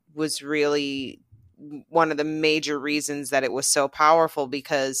that was really one of the major reasons that it was so powerful,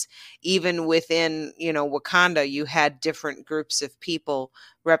 because even within, Wakanda, you had different groups of people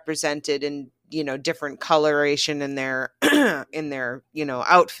represented in, different coloration in their in their,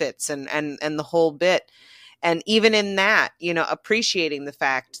 outfits and the whole bit. And even in that, appreciating the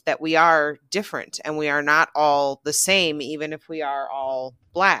fact that we are different and we are not all the same, even if we are all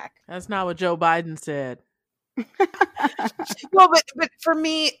Black. That's not what Joe Biden said. Well, but for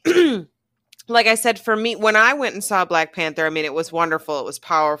me, like I said, for me, when I went and saw Black Panther, I mean, it was wonderful. It was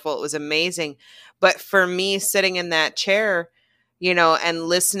powerful. It was amazing. But for me, sitting in that chair, and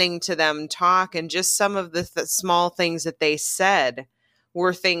listening to them talk, and just some of the small things that they said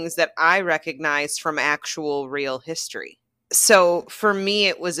were things that I recognized from actual real history. So for me,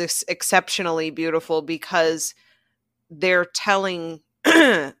 it was exceptionally beautiful because they're telling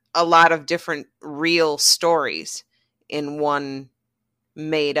a lot of different real stories in one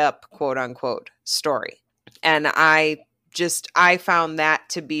made up, quote unquote, story. And I found that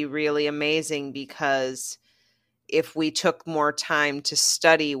to be really amazing, because if we took more time to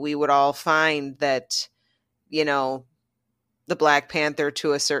study, we would all find that, the Black Panther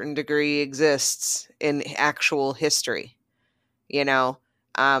to a certain degree exists in actual history, and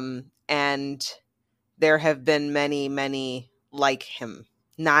there have been many, many like him.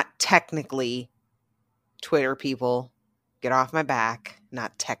 Not technically, Twitter people, get off my back,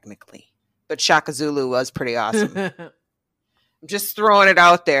 not technically. But Shaka Zulu was pretty awesome. I'm just throwing it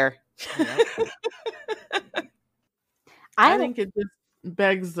out there. Yep. I think it just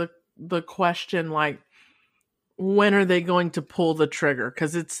begs the question, like, when are they going to pull the trigger?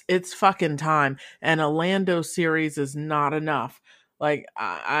 Because it's fucking time, and a Lando series is not enough. Like,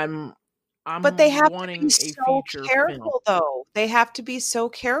 I'm But they have to be wanting a so feature film. careful, though. They have to be so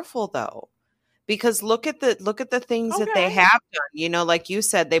careful, though, because look at the things that they Okay. have done. You know, like you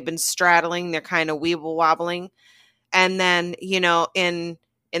said, they've been straddling. They're kind of weeble wobbling, and then you know, in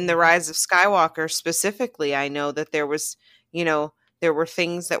the Rise of Skywalker specifically, I know that there was, you know, there were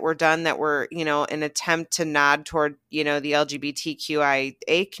things that were done that were, you know, an attempt to nod toward, you know, the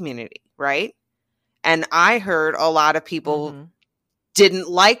LGBTQIA community, right? And I heard a lot of people Mhm. didn't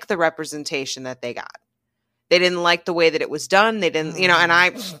like the representation that they got. They didn't like the way that it was done. They didn't, you know, and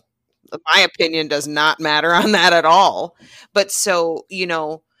my opinion does not matter on that at all. But so, you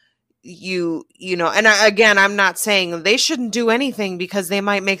know, you know, and again, I'm not saying they shouldn't do anything because they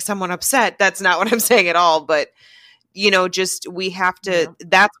might make someone upset. That's not what I'm saying at all. But, you know, just we have to,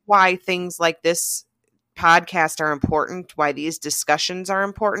 that's why things like this podcast are important, why these discussions are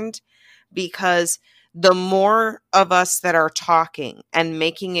important, because the more of us that are talking and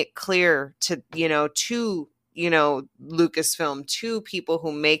making it clear to, you know, Lucasfilm, to people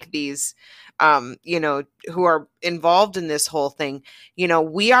who make these, you know, who are involved in this whole thing, you know,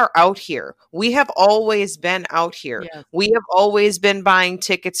 we are out here. We have always been out here. Yes. We have always been buying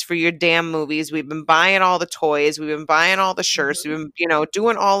tickets for your damn movies. We've been buying all the toys. We've been buying all the shirts. We've been, you know,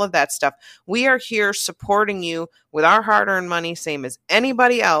 doing all of that stuff. We are here supporting you with our hard-earned money, same as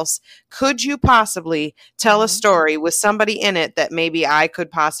anybody else. Could you possibly tell a story with somebody in it that maybe I could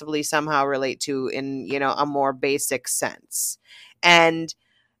possibly somehow relate to in, you know, a more basic sense? And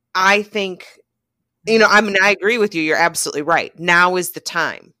I think, you know, I mean, I agree with you. You're absolutely right. Now is the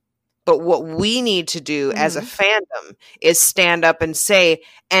time. But what we need to do as a fandom is stand up and say,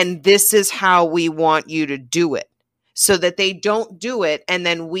 and this is how we want you to do it, so that they don't do it. And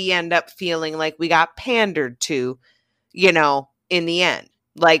then we end up feeling like we got pandered to, you know, in the end,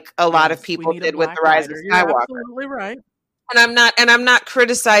 like a lot of people did with the Rise of Skywalker. You're absolutely right. And I'm not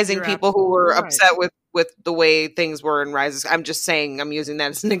criticizing people who were upset with the way things were in Rise. I'm just saying, I'm using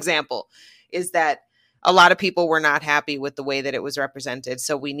that as an example, is that a lot of people were not happy with the way that it was represented.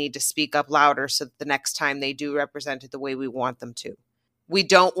 So we need to speak up louder so that the next time they do represent it the way we want them to. We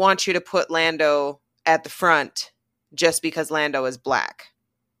don't want you to put Lando at the front just because Lando is black,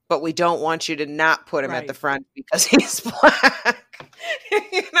 but we don't want you to not put him at the front because he's black.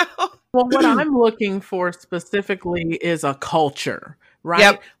 You know? Well, what I'm looking for specifically is a culture, right?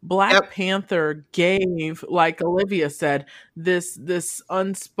 Yep. Black Panther gave, like Olivia said, this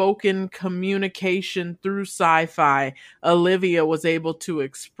unspoken communication through sci-fi. Olivia was able to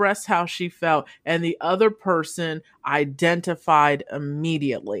express how she felt, and the other person identified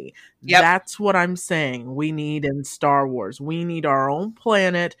immediately. That's what I'm saying we need in Star Wars. We need our own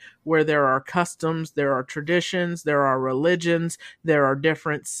planet where there are customs, there are traditions, there are religions, there are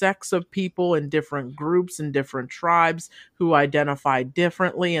different sects of people and different groups and different tribes who identify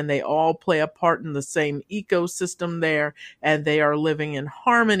differently, and they all play a part in the same ecosystem there, and they are living in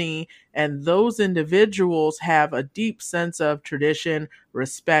harmony, and those individuals have a deep sense of tradition,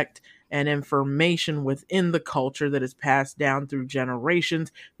 respect, and information within the culture that is passed down through generations,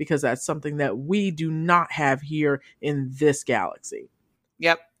 because that's something that we do not have here in this galaxy.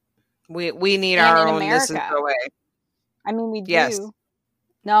 Yep. We need our own America. This Is the Way. I mean, we do. Yes.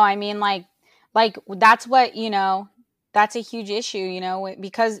 No, I mean, like that's what, you know, that's a huge issue, you know,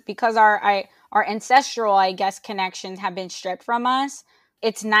 because our ancestral, I guess, connections have been stripped from us.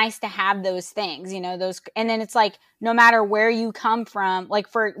 It's nice to have those things, you know, those, and then it's like, no matter where you come from, like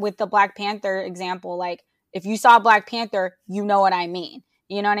with the Black Panther example, like if you saw Black Panther, you know what I mean.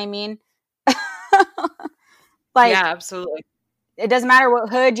 You know what I mean? Like, yeah, absolutely. It doesn't matter what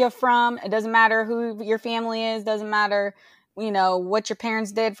hood you're from. It doesn't matter who your family is. Doesn't matter, you know, what your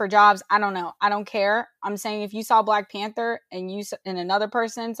parents did for jobs. I don't know. I don't care. I'm saying if you saw Black Panther and another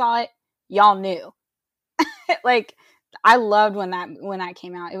person saw it, y'all knew. Like, I loved when that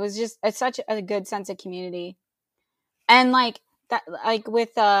came out. It was just, it's such a good sense of community. And like that, like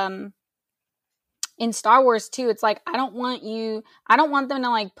with in Star Wars too, it's like I don't want them to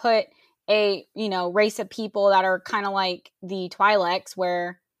like put a, you know, race of people that are kind of like the Twi'leks,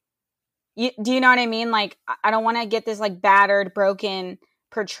 where do you know what I mean? Like, I don't want to get this like battered, broken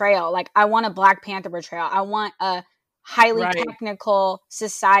portrayal. Like, I want a Black Panther portrayal. I want a highly technical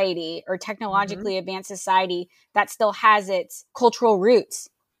society or technologically advanced society that still has its cultural roots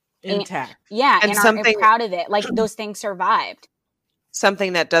intact. And are proud of it. Like, those things survived.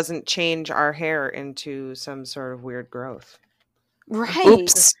 Something that doesn't change our hair into some sort of weird growth. Right.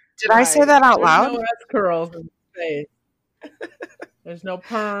 Oops. Did I say that out There's loud? no S curls in space. There's no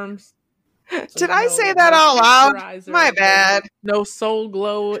perms. Did I say that out loud? My bad. No Soul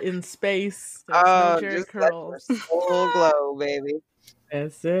Glow in space. There's no Jerry Just curls. let your soul glow, baby.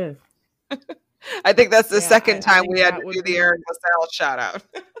 That's it. I think that's the second time think we had that to would do the be- Eric LaSalle shout out.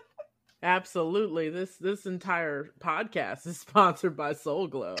 Absolutely. This entire podcast is sponsored by Soul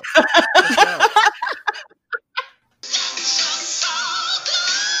Glow.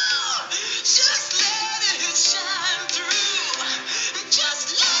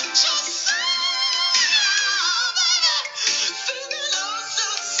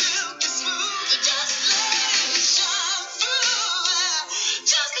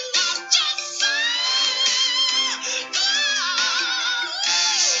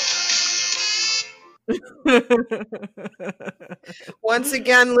 Once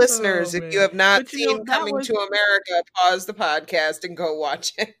again, listeners, if you have not But, you know, seen that Coming was- to America, pause the podcast and go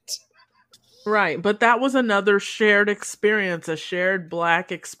watch it. Right, but that was another shared experience, a shared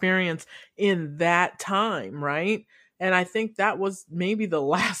Black experience in that time, right? And I think that was maybe the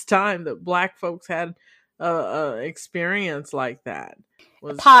last time that Black folks had a experience like that.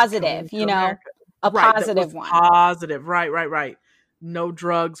 Was Positive, Coming to you know, America. a Right, that positive was one. Positive, right. No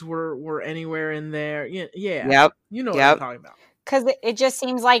drugs were anywhere in there. Yeah, Yep. You know what I'm talking about. Because it just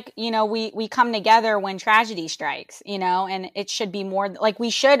seems like, you know, we come together when tragedy strikes, you know, and it should be more like we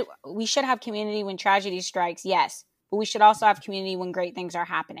should have community when tragedy strikes, yes, but we should also have community when great things are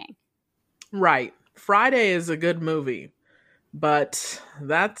happening. Right. Friday is a good movie, but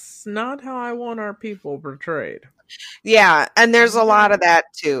that's not how I want our people portrayed. Yeah, and there's a lot of that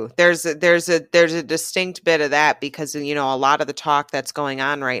too. There's a distinct bit of that because, you know, a lot of the talk that's going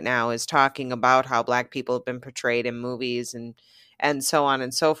on right now is talking about how Black people have been portrayed in movies and so on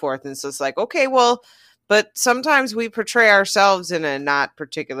and so forth. And so it's like, okay, well, but sometimes we portray ourselves in a not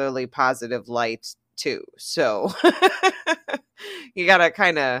particularly positive light too. So you got to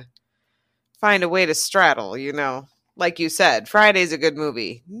kind of find a way to straddle, you know. Like you said, Friday's a good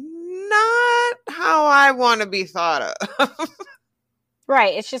movie. Not how I want to be thought of.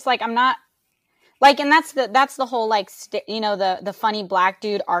 Right. It's just like I'm not like, and that's the whole like you know, the funny Black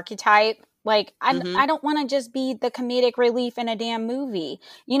dude archetype. Like I don't want to just be the comedic relief in a damn movie,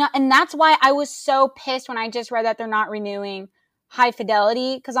 you know. And that's why I was so pissed when I just read that they're not renewing High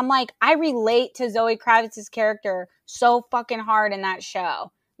Fidelity, because I'm like, I relate to Zoe Kravitz's character so fucking hard in that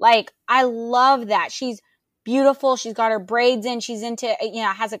show. Like I love that she's beautiful. She's got her braids in. She's into, you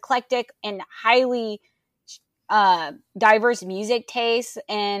know, has eclectic and highly diverse music tastes.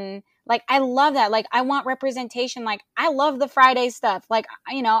 And like, I love that. Like, I want representation. Like, I love the Friday stuff. Like,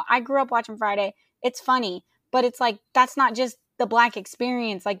 you know, I grew up watching Friday. It's funny, but it's like, that's not just the Black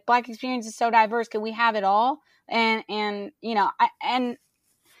experience. Like, Black experience is so diverse. Can we have it all? And, you know, and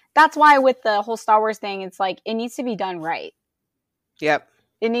that's why with the whole Star Wars thing, it's like, it needs to be done right. Yep.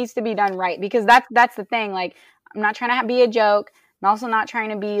 It needs to be done right, because that's the thing. Like, I'm not trying to be a joke. I'm also not trying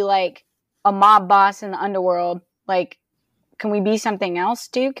to be like a mob boss in the underworld. Like, can we be something else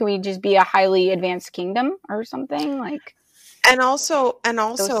too? Can we just be a highly advanced kingdom or something? Like, and also, you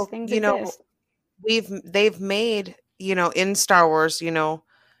know, exist. they've made, you know, in Star Wars, you know,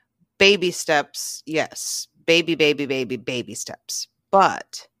 baby steps. Yes. Baby steps.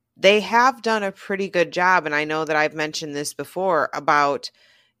 But they have done a pretty good job. And I know that I've mentioned this before about,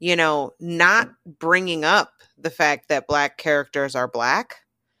 you know, not bringing up the fact that Black characters are Black.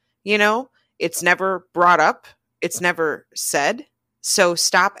 You know, it's never brought up. It's never said. So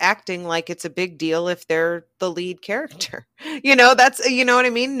stop acting like it's a big deal if they're the lead character. You know, that's, you know what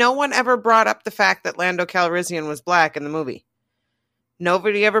I mean? No one ever brought up the fact that Lando Calrissian was Black in the movie.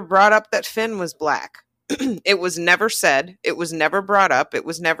 Nobody ever brought up that Finn was Black. It was never said. It was never brought up. It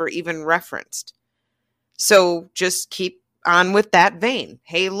was never even referenced. So just keep on with that vein.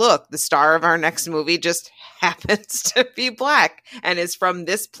 Hey, look, the star of our next movie just happens to be Black and is from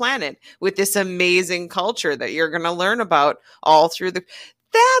this planet with this amazing culture that you're going to learn about all through the...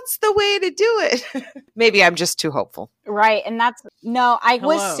 That's the way to do it. Maybe I'm just too hopeful. Right. And I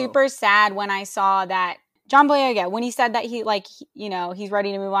was super sad when I saw that John Boyega, when he said that you know, he's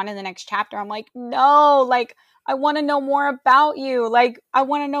ready to move on to the next chapter. I'm like, no, like, I want to know more about you. Like, I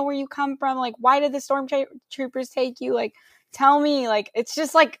want to know where you come from. Like, why did the stormtroopers take you? Like, tell me. Like, it's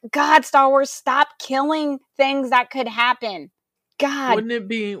just like, God, Star Wars, stop killing things that could happen. God.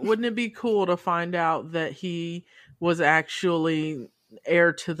 Wouldn't it be cool to find out that he was actually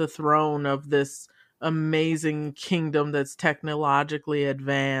heir to the throne of this amazing kingdom that's technologically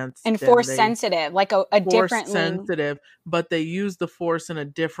advanced And and force they sensitive, like a force differently. sensitive, but they use the force in a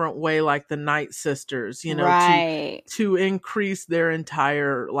different way, like the Night Sisters, you know, Right. to increase their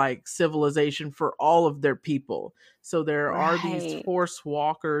entire like civilization for all of their people. So there are these Right. force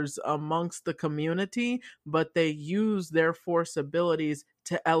walkers amongst the community, but they use their force abilities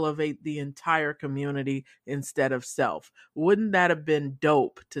to elevate the entire community instead of self. Wouldn't that have been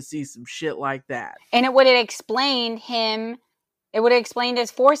dope to see some shit like that? And it would have explained him. It would have explained his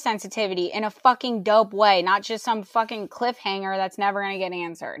force sensitivity in a fucking dope way, not just some fucking cliffhanger that's never going to get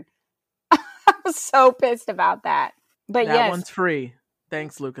answered. I was so pissed about that. But That yes, one's free.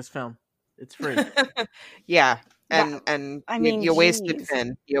 Thanks, Lucasfilm. It's free. Yeah. That- And I mean, you wasted geez.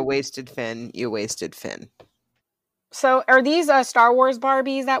 Finn. You wasted Finn. You wasted Finn. So are these Star Wars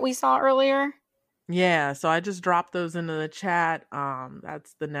Barbies that we saw earlier? Yeah, so I just dropped those into the chat.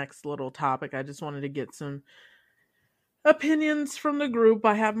 That's the next little topic. I just wanted to get some opinions from the group.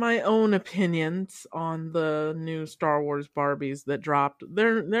 I have my own opinions on the new Star Wars Barbies that dropped.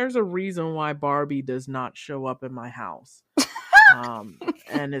 There's a reason why Barbie does not show up in my house.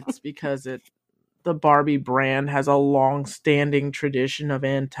 And it's because the Barbie brand has a long-standing tradition of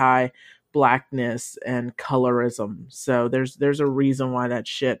anti-blackness and colorism. So there's a reason why that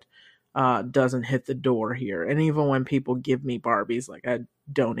shit doesn't hit the door here. And even when people give me Barbies, like I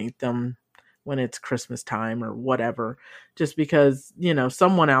donate them when it's Christmas time or whatever, just because, you know,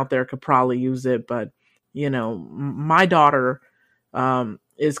 someone out there could probably use it. But, you know, my daughter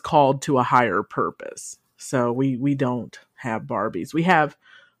is called to a higher purpose. So we don't have Barbies. We have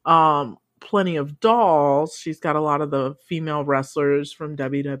plenty of dolls. She's got a lot of the female wrestlers from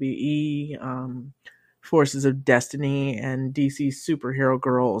WWE, Forces of Destiny, and DC superhero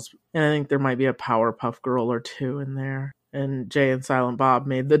girls. And I think there might be a Powerpuff Girl or two in there. And Jay and Silent Bob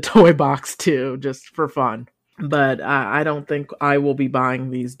made the toy box too, just for fun. But I don't think I will be buying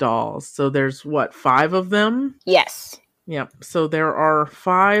these dolls. So there's what, 5 of them? Yes. Yep. So there are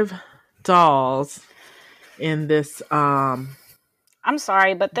 5 dolls in this I'm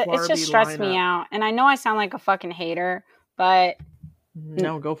sorry, but it Barbie just stressed me lineup. out. And I know I sound like a fucking hater, but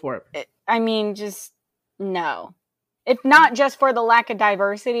No, go for it. I mean, just no. If not just for the lack of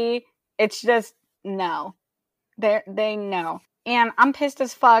diversity, it's just no. They know. And I'm pissed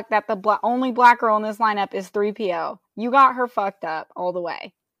as fuck that the only black girl in this lineup is 3PO. You got her fucked up all the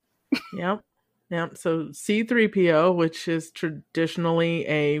way. Yep. So C-3PO, which is traditionally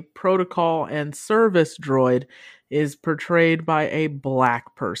a protocol and service droid, is portrayed by a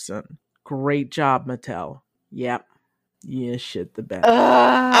black person. Great job, Mattel. Yep. You shit the bed.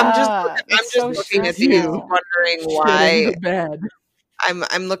 I'm just looking at these, stressful. wondering Shit in why. the bed.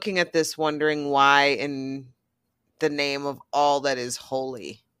 I'm looking at this, wondering why, in the name of all that is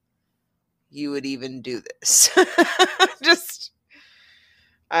holy, you would even do this. Just,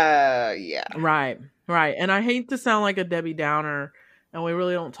 yeah. Right. And I hate to sound like a Debbie Downer, and we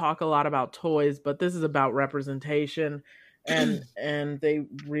really don't talk a lot about toys, but this is about representation, and they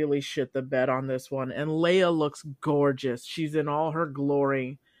really shit the bed on this one. And Leia looks gorgeous. She's in all her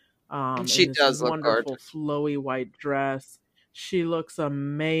glory. She in this does look wonderful, gorgeous. flowy white dress. She looks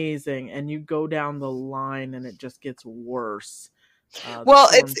amazing, and you go down the line, and it just gets worse. Well,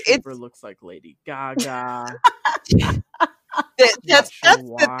 the it's Stormtrooper looks like Lady Gaga. that's sure the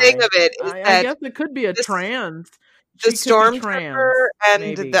thing why. of it is I that guess it could be a the trans. the She could be trans, Stormtrooper and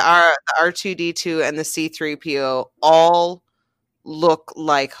maybe. the R2D2 and the C3PO all look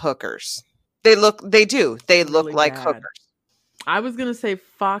like hookers. They look Really like bad. hookers. I was gonna say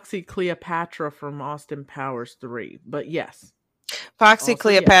Foxy Cleopatra from Austin Powers 3, but yes. Foxy Also,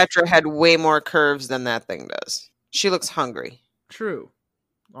 Cleopatra had way more curves than that thing does. She looks hungry. True.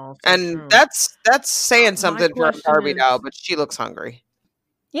 Also And true. that's saying My something for a question Barbie is- doll, but she looks hungry.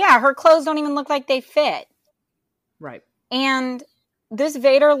 Yeah, her clothes don't even look like they fit. Right. And this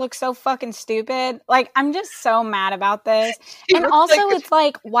Vader looks so fucking stupid. Like, I'm just so mad about this. She And looks also, like- it's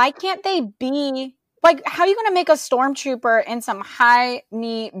like, why can't they be... Like, how are you going to make a stormtrooper in some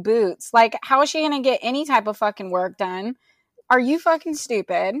high-knee boots? Like, how is she going to get any type of fucking work done? Are you fucking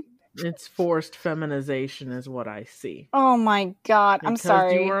stupid? It's forced feminization is what I see. Oh my god, I'm Because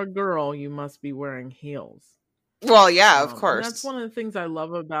sorry. you are a girl, you must be wearing heels. Well, yeah, of And course. that's one of the things I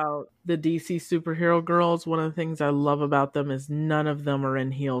love about the DC superhero girls. One of the things I love about them is none of them are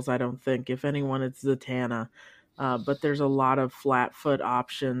in heels, I don't think. If anyone, it's Zatanna. But there's a lot of flat foot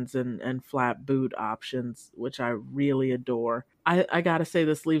options and flat boot options, which I really adore. I gotta say,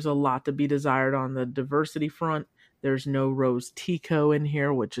 this leaves a lot to be desired on the diversity front. There's no Rose Tico in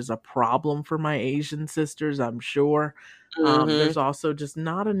here, which is a problem for my Asian sisters, I'm sure. Mhm. There's also just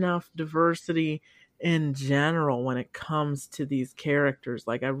not enough diversity in general when it comes to these characters.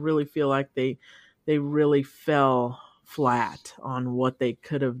 Like I really feel like they really fell flat on what they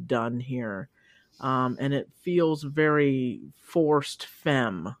could have done here. And it feels very forced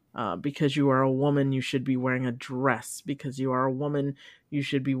femme. Because you are a woman, you should be wearing a dress. Because you are a woman, you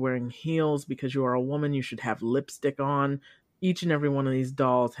should be wearing heels. Because you are a woman, you should have lipstick on. Each and every one of these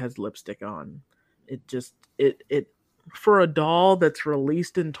dolls has lipstick on. It just, it for a doll that's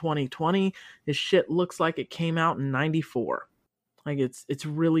released in 2020, this shit looks like it came out in 94. Like it's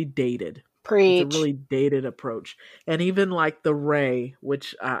really dated. Preach. It's a really dated approach. And even like the Rey,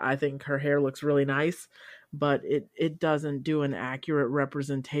 which I think her hair looks really nice, but it doesn't do an accurate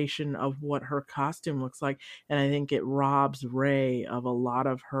representation of what her costume looks like. And I think it robs Rey of a lot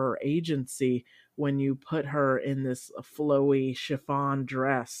of her agency when you put her in this flowy chiffon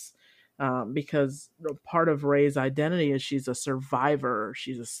dress. Because part of Rey's identity is she's a survivor,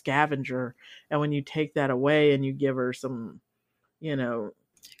 she's a scavenger. And when you take that away and you give her some,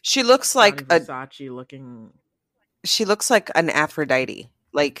 She looks like Versace looking. She looks like an Aphrodite.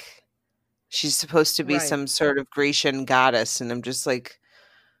 Like she's supposed to be Right. some sort of Grecian goddess, and I'm just like,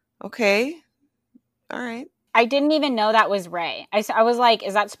 okay, all right. I didn't even know that was Rey. I was like,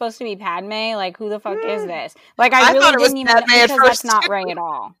 is that supposed to be Padme? Like, who the fuck is this? Like, I I really thought it was didn't even know, Padme at because first, that's not too. Rey at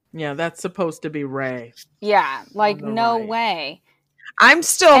all. Yeah, that's supposed to be Rey. Yeah, like, On the no right. way. I'm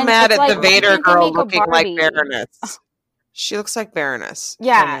still And mad it's at the like, why Vader can't they girl make a looking like Barbie? Baroness. She looks like Baroness.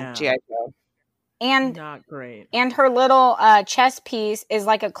 Yeah. G.I. Joe. And Not great. and her little chest piece is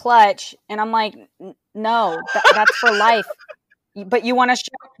like a clutch, and I'm like, no, that's for life. But you want to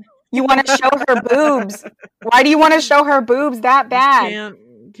show her boobs. Why do you want to show her boobs that bad?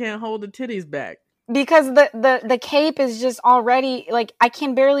 Can't hold the titties back. Because the cape is just already, like, I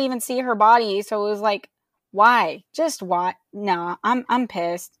can barely even see her body. So it was like, why? Just why? No, I'm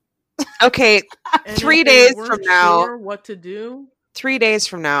pissed. Okay, And 3 if they days weren't from now, sure what to do. 3 days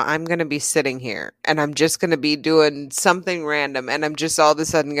from now, I'm going to be sitting here and I'm just going to be doing something random, and I'm just all of a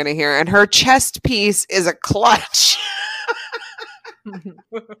sudden going to hear, and her chest piece is a clutch.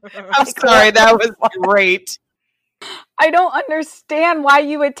 I'm sorry, that was great. I don't understand why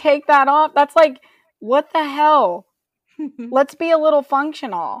you would take that off. That's like, what the hell? Let's be a little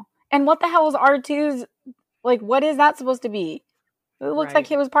functional. And what the hell is R2's, like, what is that supposed to be? It looks like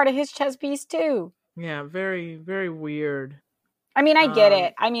Right. it was part of his chest piece too. Yeah, very, very weird. I mean, I get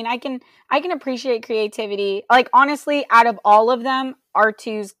it. I mean, I can appreciate creativity. Like, honestly, out of all of them,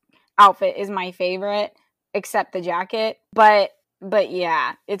 R2's outfit is my favorite, except the jacket. But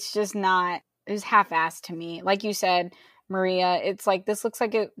yeah, it's just not, it's half-assed to me. Like you said, Maria, it's like, this looks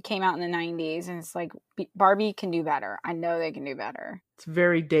like it came out in the 90s, and it's like, Barbie can do better. I know they can do better. It's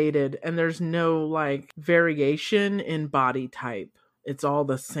very dated, and there's no like variation in body type. It's all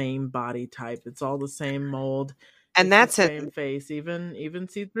the same body type. It's all the same mold. And It's that's the it. same face, even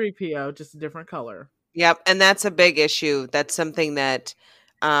C-3PO, just a different color. Yep, and that's a big issue. That's something that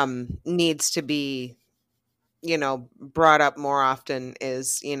needs to be, brought up more often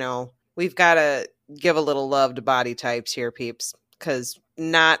is, we've got to give a little love to body types here, peeps, because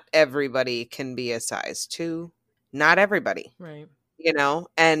not everybody can be a size 2. Not everybody, Right.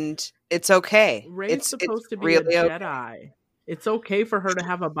 and it's okay. Rey's supposed to be really a okay. Jedi. It's okay for her to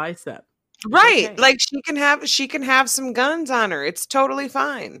have a bicep. Right. okay. Like she can have some guns on her. It's totally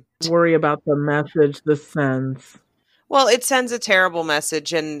fine. Worry about the message this sends. Well, it sends a terrible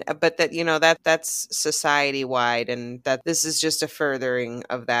message, but that that's society wide, and that this is just a furthering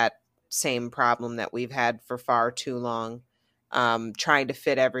of that same problem that we've had for far too long. Trying to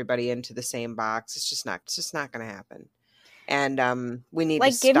fit everybody into the same box. It's just not going to happen. And we need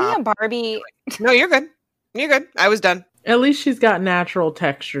Like, to give me stop. a Barbie. No, you're good. You're good. I was done. At least she's got natural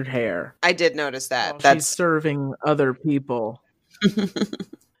textured hair. I did notice that. While she's That's serving other people.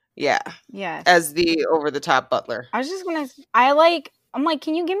 yeah. Yes. As the over the top butler. I was just gonna. I'm like,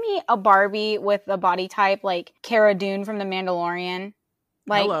 can you give me a Barbie with a body type like Cara Dune from The Mandalorian?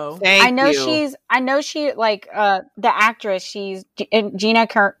 Like, Hello. Thank I know you. she like the actress. She's Gina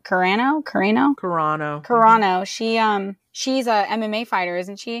Carano. She's a MMA fighter,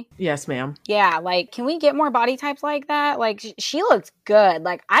 isn't she? Yes, ma'am. Yeah. Like, can we get more body types like that? Like, she looks good.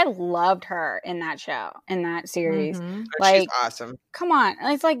 Like, I loved her in that show, in that series. Mhm. She's Like, awesome. come on.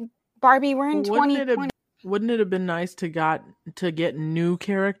 It's like, Barbie, we're in Wouldn't it 2020. Wouldn't it have been nice to get new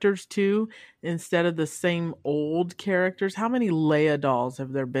characters too, instead of the same old characters? How many Leia dolls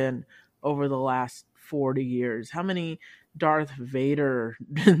have there been over the last 40 years? How many Darth Vader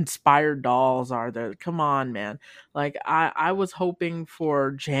inspired dolls are there? Come on, man. Like I was hoping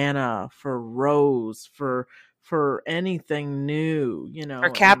for Janna, for Rose, for for anything new, you know, For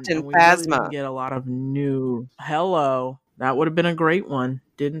Captain and we really Phasma. didn't get a lot of new. Hello, that would have been a great one.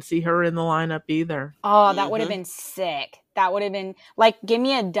 Didn't see her in the lineup either. Oh, that would have been sick. That would have been like, give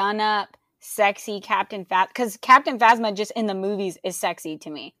me a done up, sexy Captain Phasma, because Captain Phasma just in the movies is sexy to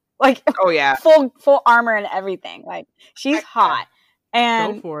me. Like, Oh yeah, full armor and everything. Like, she's Heck yeah. hot. Go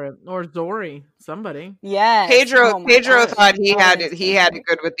And for it, or Zori, somebody. yes, Pedro oh my gosh. thought he That had would've it. been He so had sick. it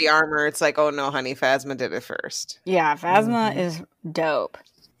good with the armor. It's like, oh no, honey, Phasma did it first. Yeah, Phasma Mhm. is dope.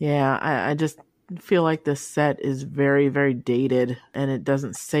 Yeah, I just feel like this set is very, very dated, and it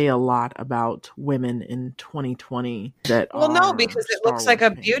doesn't say a lot about women in 2020 that Well, no, are because it Star looks like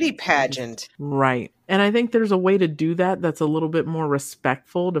Wars a beauty fans. pageant. Right. And I think there's a way to do that that's a little bit more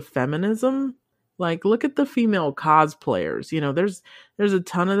respectful to feminism. Like, look at the female cosplayers. You know, there's a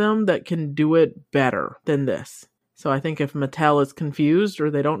ton of them that can do it better than this. So I think if Mattel is confused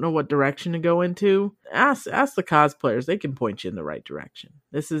or they don't know what direction to go into, ask the cosplayers. They can point you in the right direction.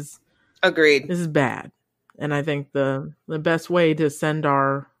 This is Agreed. bad. And I think the best way to send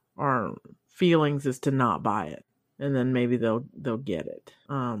our feelings is to not buy it. And then maybe they'll get it.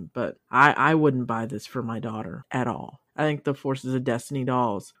 But I wouldn't buy this for my daughter at all. I think the Forces of Destiny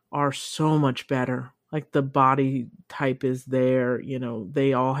dolls are so much better. Like, the body type is there, you know,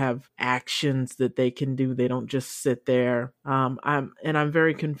 they all have actions that they can do. They don't just sit there. I'm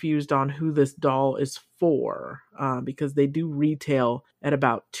very confused on who this doll is for, because they do retail at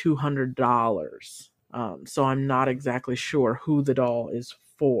about $200. So I'm not exactly sure who the doll is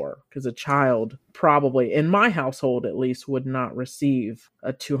for, because a child probably, in my household at least, would not receive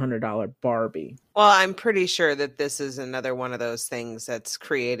a $200 Barbie. Well, I'm pretty sure that this is another one of those things that's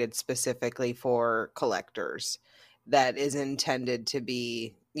created specifically for collectors, that is intended to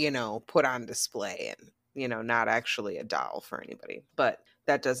be, you know, put on display and, you know, not actually a doll for anybody. But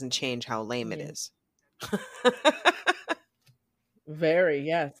that doesn't change how lame it Yeah. is. Very,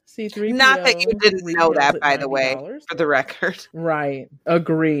 yes. C3PO Not that you didn't know retails that, at by the way, $90. for the record. Right.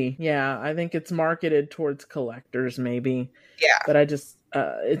 Agree. Yeah, I think it's marketed towards collectors, maybe. Yeah. But I just,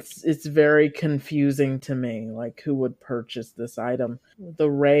 it's very confusing to me, like, who would purchase this item. The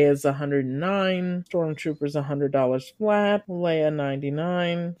Rey is $109, Stormtrooper's $100 flat, Leia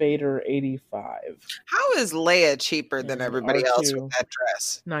 $99, Vader $85, How is Leia cheaper than and everybody else with R2 that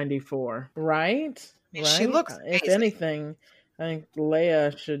dress? $94. Right? mean, she Right? looks If amazing. anything, I think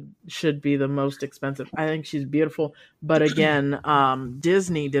Leia should be the most expensive. I think she's beautiful, but again,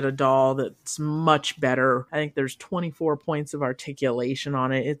 Disney did a doll that's much better. I think there's 24 points of articulation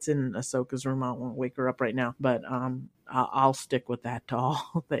on it. It's in Ahsoka's room. I won't wake her up right now, but I'll stick with that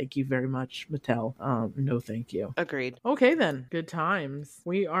doll. Thank you very much, Mattel. No, thank you. Agreed. Okay then, good times.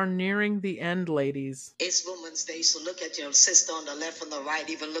 We are nearing the end, ladies. It's Women's Day, so look at your sister on the left and the right.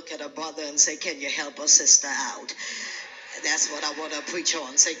 Even look at her brother and say, can you help our sister out? That's what I want to preach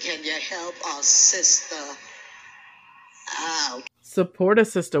on. Say, can you help our sister out? Support a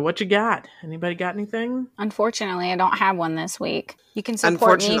sister. What you got? Anybody got anything? Unfortunately, I don't have one this week. You can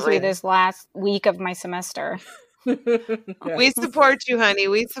support me through this last week of my semester. We support you, honey.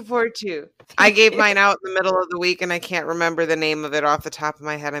 We support you. I gave mine out in the middle of the week and I can't remember the name of it off the top of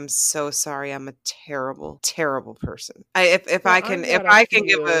my head. I'm so sorry. I'm a terrible, terrible person. If I can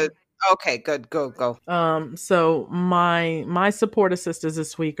give a okay, good, go. So my support assistants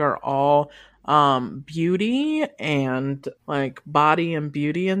this week are all beauty and like body and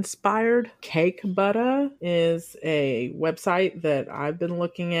beauty inspired. Cake Butter is a website that I've been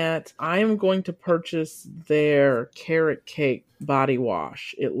looking at. I am going to purchase their carrot cake body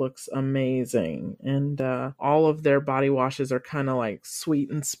wash. It looks amazing, and all of their body washes are kind of like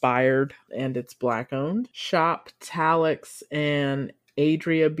sweet inspired, and it's Black owned. Shop Talix and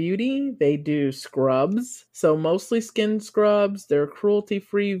Adria Beauty, they do scrubs, so mostly skin scrubs. They're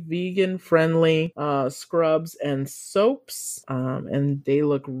cruelty-free, vegan-friendly scrubs and soaps, and they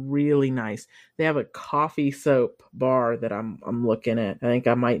look really nice. They have a coffee soap bar that I'm looking at. I think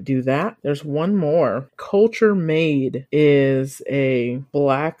I might do that. There's one more. Culture Made is a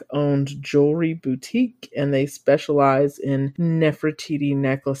Black-owned jewelry boutique, and they specialize in Nefertiti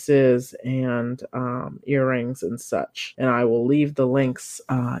necklaces and earrings and such. And I will leave the links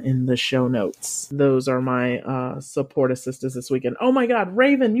in the show notes. Those are my support assistants this weekend. Oh my God,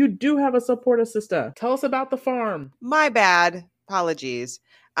 Raven, you do have a support assistant. Tell us about the farm. My bad. Apologies.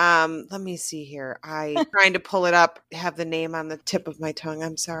 Let me see here. I'm trying to pull it up. Have the name on the tip of my tongue.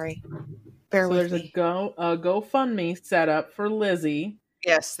 I'm sorry. Bear with There's me. a GoFundMe set up for Lizzie,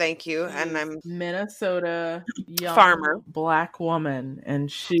 Yes, thank you. And She's I'm Minnesota young farmer. black woman,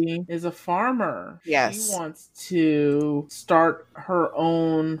 and she is a farmer. She Yes. wants to start her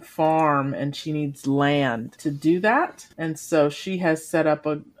own farm, and she needs land to do that. And so she has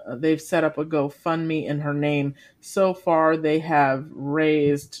they've set up a GoFundMe in her name. So far, they have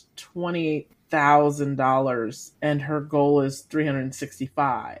raised $28,000, and her goal is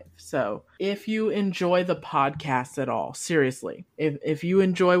 365. So if you enjoy the podcast at all, seriously, if you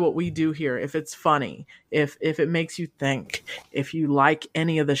enjoy what we do here, if it's funny, if it makes you think, if you like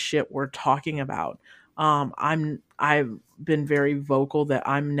any of the shit we're talking about, I've been very vocal that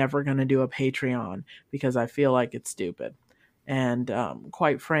I'm never going to do a Patreon because I feel like it's stupid and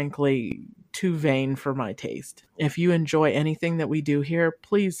quite frankly too vain for my taste. If you enjoy anything that we do here,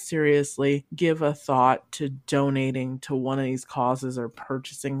 please seriously give a thought to donating to one of these causes or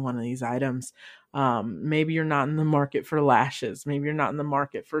purchasing one of these items. Maybe you're not in the market for lashes, maybe you're not in the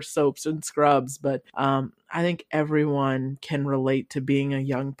market for soaps and scrubs, but I think everyone can relate to being a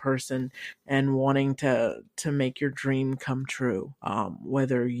young person and wanting to make your dream come true.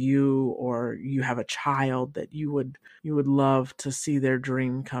 Whether you or you have a child that you would love to see their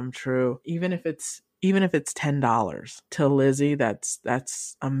dream come true, even if it's $10 to Lizzie,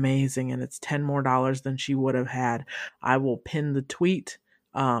 that's amazing, and it's $10 more than she would have had. I will pin the tweet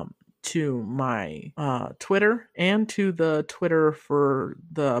to my Twitter and to the Twitter for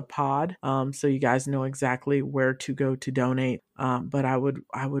the pod, so you guys know exactly where to go to donate. But I would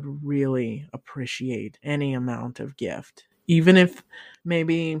really appreciate any amount of gift, even if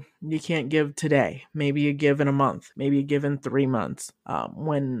maybe you can't give today, maybe you give in a month, maybe you give in 3 months,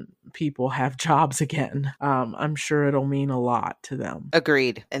 when people have jobs again. I'm sure it'll mean a lot to them.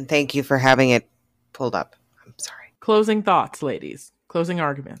 Agreed. And thank you for having it pulled up. I'm sorry. Closing thoughts, ladies. Closing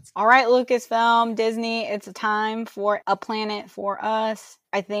arguments. All right, Lucasfilm, Disney, it's a time for A Planet for Us.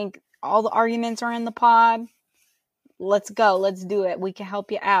 I think all the arguments are in the pod. Let's go. Let's do it. We can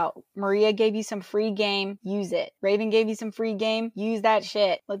help you out. Maria gave you some free game. Use it. Raven gave you some free game. Use that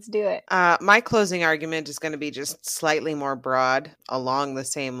shit. Let's do it. My closing argument is going to be just slightly more broad, along the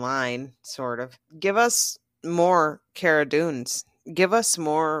same line, sort of. Give us more Cara Dunes. Give us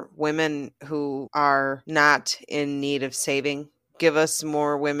more women who are not in need of saving. Give us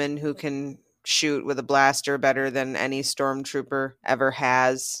more women who can shoot with a blaster better than any stormtrooper ever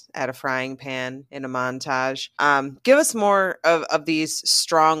has at a frying pan in a montage. Give us more of these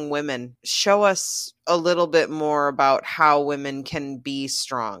strong women. Show us a little bit more about how women can be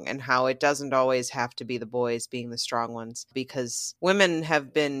strong and how it doesn't always have to be the boys being the strong ones, because women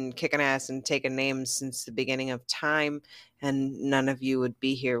have been kicking ass and taking names since the beginning of time, and none of you would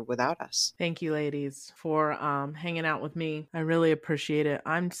be here without us. Thank you, ladies, for hanging out with me. I really appreciate it.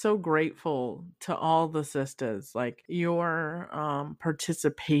 I'm so grateful to all the sisters. Like, your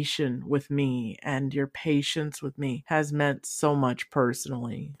participation with me and your patience with me has meant so much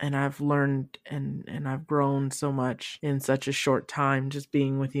personally. And I've learned and I've grown so much in such a short time just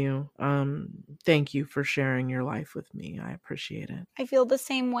being with you. Thank you for sharing your life with me. I appreciate it. I feel the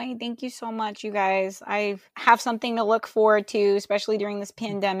same way. Thank you so much, you guys. I have something to look forward to, especially during this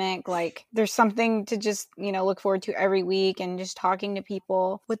pandemic. Like, there's something to just, look forward to every week, and just talking to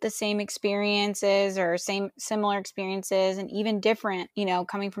people with the same experiences or similar experiences, and even different,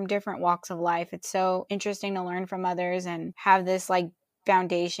 coming from different walks of life. It's so interesting to learn from others and have this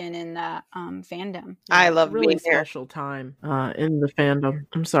foundation in the fandom. I love really being here. Special time in the fandom.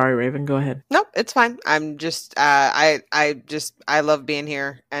 I'm sorry, Raven, go ahead. Nope, it's fine. I'm just I love being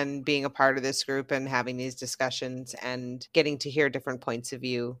here and being a part of this group and having these discussions and getting to hear different points of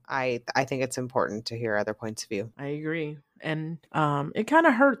view. I think it's important to hear other points of view. I agree. And it kind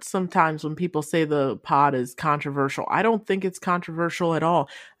of hurts sometimes when people say the pod is controversial. I don't think it's controversial at all.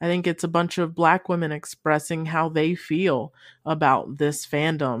 I think it's a bunch of Black women expressing how they feel about this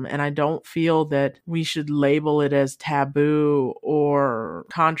fandom. And I don't feel that we should label it as taboo or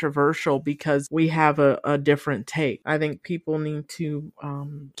controversial because we have a different take. I think people need to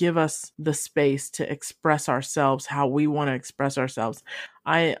give us the space to express ourselves how we want to express ourselves.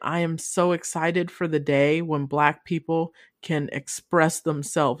 I am so excited for the day when Black people can express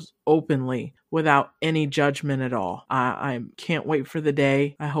themselves openly without any judgment at all. I can't wait for the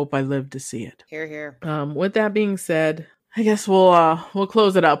day. I hope I live to see it. Hear, hear. With that being said, I guess we'll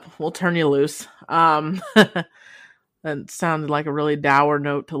close it up. We'll turn you loose. That sounded like a really dour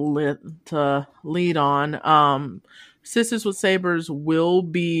note to lead on. Sisters with Sabers will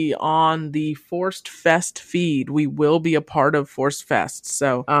be on the Forced Fest feed. We will be a part of Forced Fest.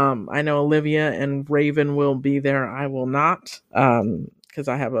 So I know Olivia and Raven will be there. I will not, because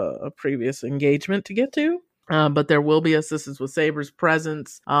I have a previous engagement to get to. But there will be a Sisters with Sabers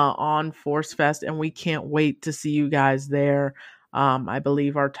presence on Force Fest, and we can't wait to see you guys there. I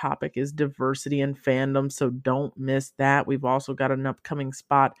believe our topic is diversity in fandom, so don't miss that. We've also got an upcoming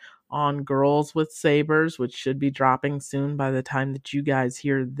spot on Girls with Sabers, which should be dropping soon by the time that you guys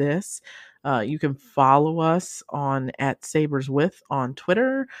hear this. You can follow us on @SabersWith on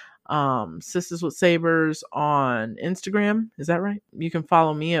Twitter. Sisters with Sabers on Instagram. Is that right? You can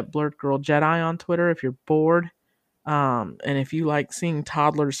follow me at Blurred Girl Jedi on Twitter if you're bored. And if you like seeing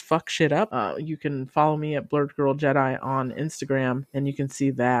toddlers fuck shit up, you can follow me at Blurred Girl Jedi on Instagram, and you can see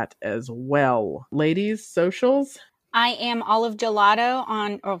that as well. Ladies, socials? I am Olive Gelato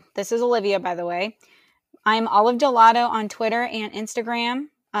on, this is Olivia, by the way. I'm Olive Gelato on Twitter and Instagram.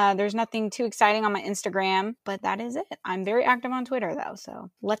 There's nothing too exciting on my Instagram, but that is it. I'm very active on Twitter, though, so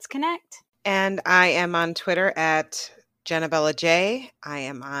let's connect. And I am on Twitter at Jennabella J.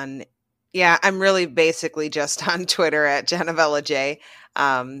 I'm really basically just on Twitter at Jennabella J.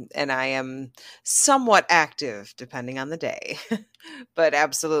 And I am somewhat active depending on the day, but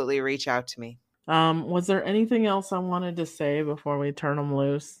absolutely reach out to me. Was there anything else I wanted to say before we turn them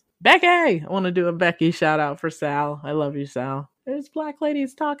loose? Becky! I want to do a Becky shout out for Sal. I love you, Sal. There's black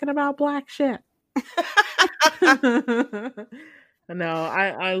ladies talking about black shit. No,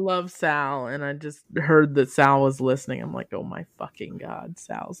 I love Sal, and I just heard that Sal was listening. I'm like, oh my fucking God,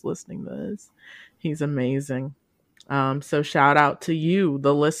 Sal's listening to this. He's amazing. So shout out to you,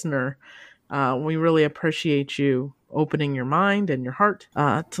 the listener. We really appreciate you opening your mind and your heart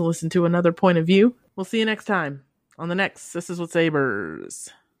to listen to another point of view. We'll see you next time on the next Sisters with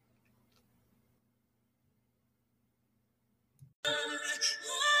Sabers.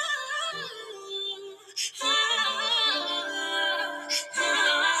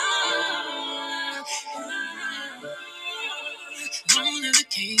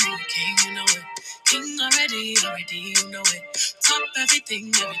 King, you know it. King already, you know it. Top everything,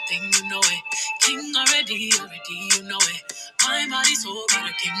 you know it. King already, you know it. My body so got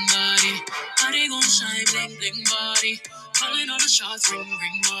a king body. Body gon' shine, bling, bling body. Calling all the shots, ring,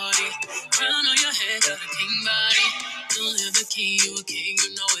 ring body. Crown on your head, got a king body. Don't live a king,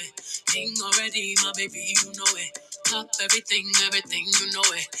 you know it. King already, my baby, you know it. Top everything, you know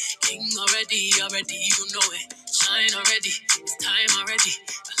it. King already, you know it. Shine already, it's time already.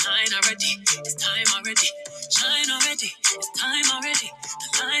 The line already, it's time already. Shine already, it's time already.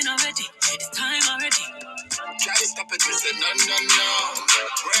 The line already, it's time already. Try to stop it, Mr. No, no, no.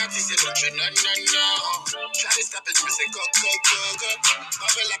 Royalty say no, no, no. Try to stop it, Mr. Go, go, go, go.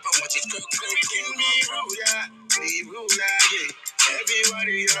 Bubble up and watch it go, go, go. Me ruler, yeah.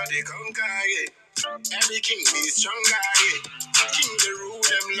 Everybody are the conquer, yeah. Every king be stronger, yeah. King the rule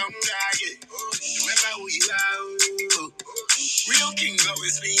them longer, yeah. Remember who you are, real king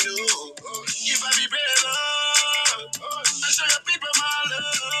always be you. Give a be brave, I show your people my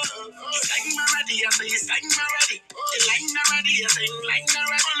love. You sang my ready, I say you sang my ready. You line already, I say you line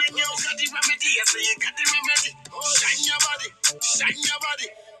already. Only you got the remedy, I say you got the remedy. Shine your body, shine your body.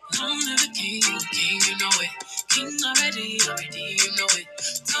 Long live the king, you know it. King already, you know it.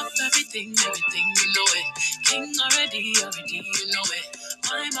 Top everything, you know it. King already, you know it.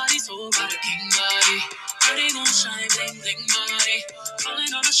 My body so got a king body. Body gon' shine, bling, bling body.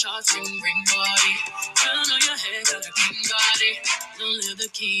 Calling all the shots, ring, ring body. Crown on your head, got a king body. Long live the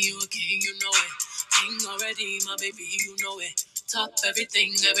king, you know it. King already, my baby, you know it. Top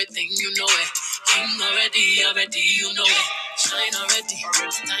everything, you know it. King already, you know it. Shine already,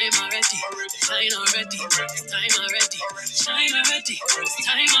 it's time already. Shine already, it's time already. Shine already, it's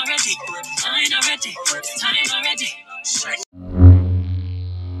time already. Shine already, it's time already.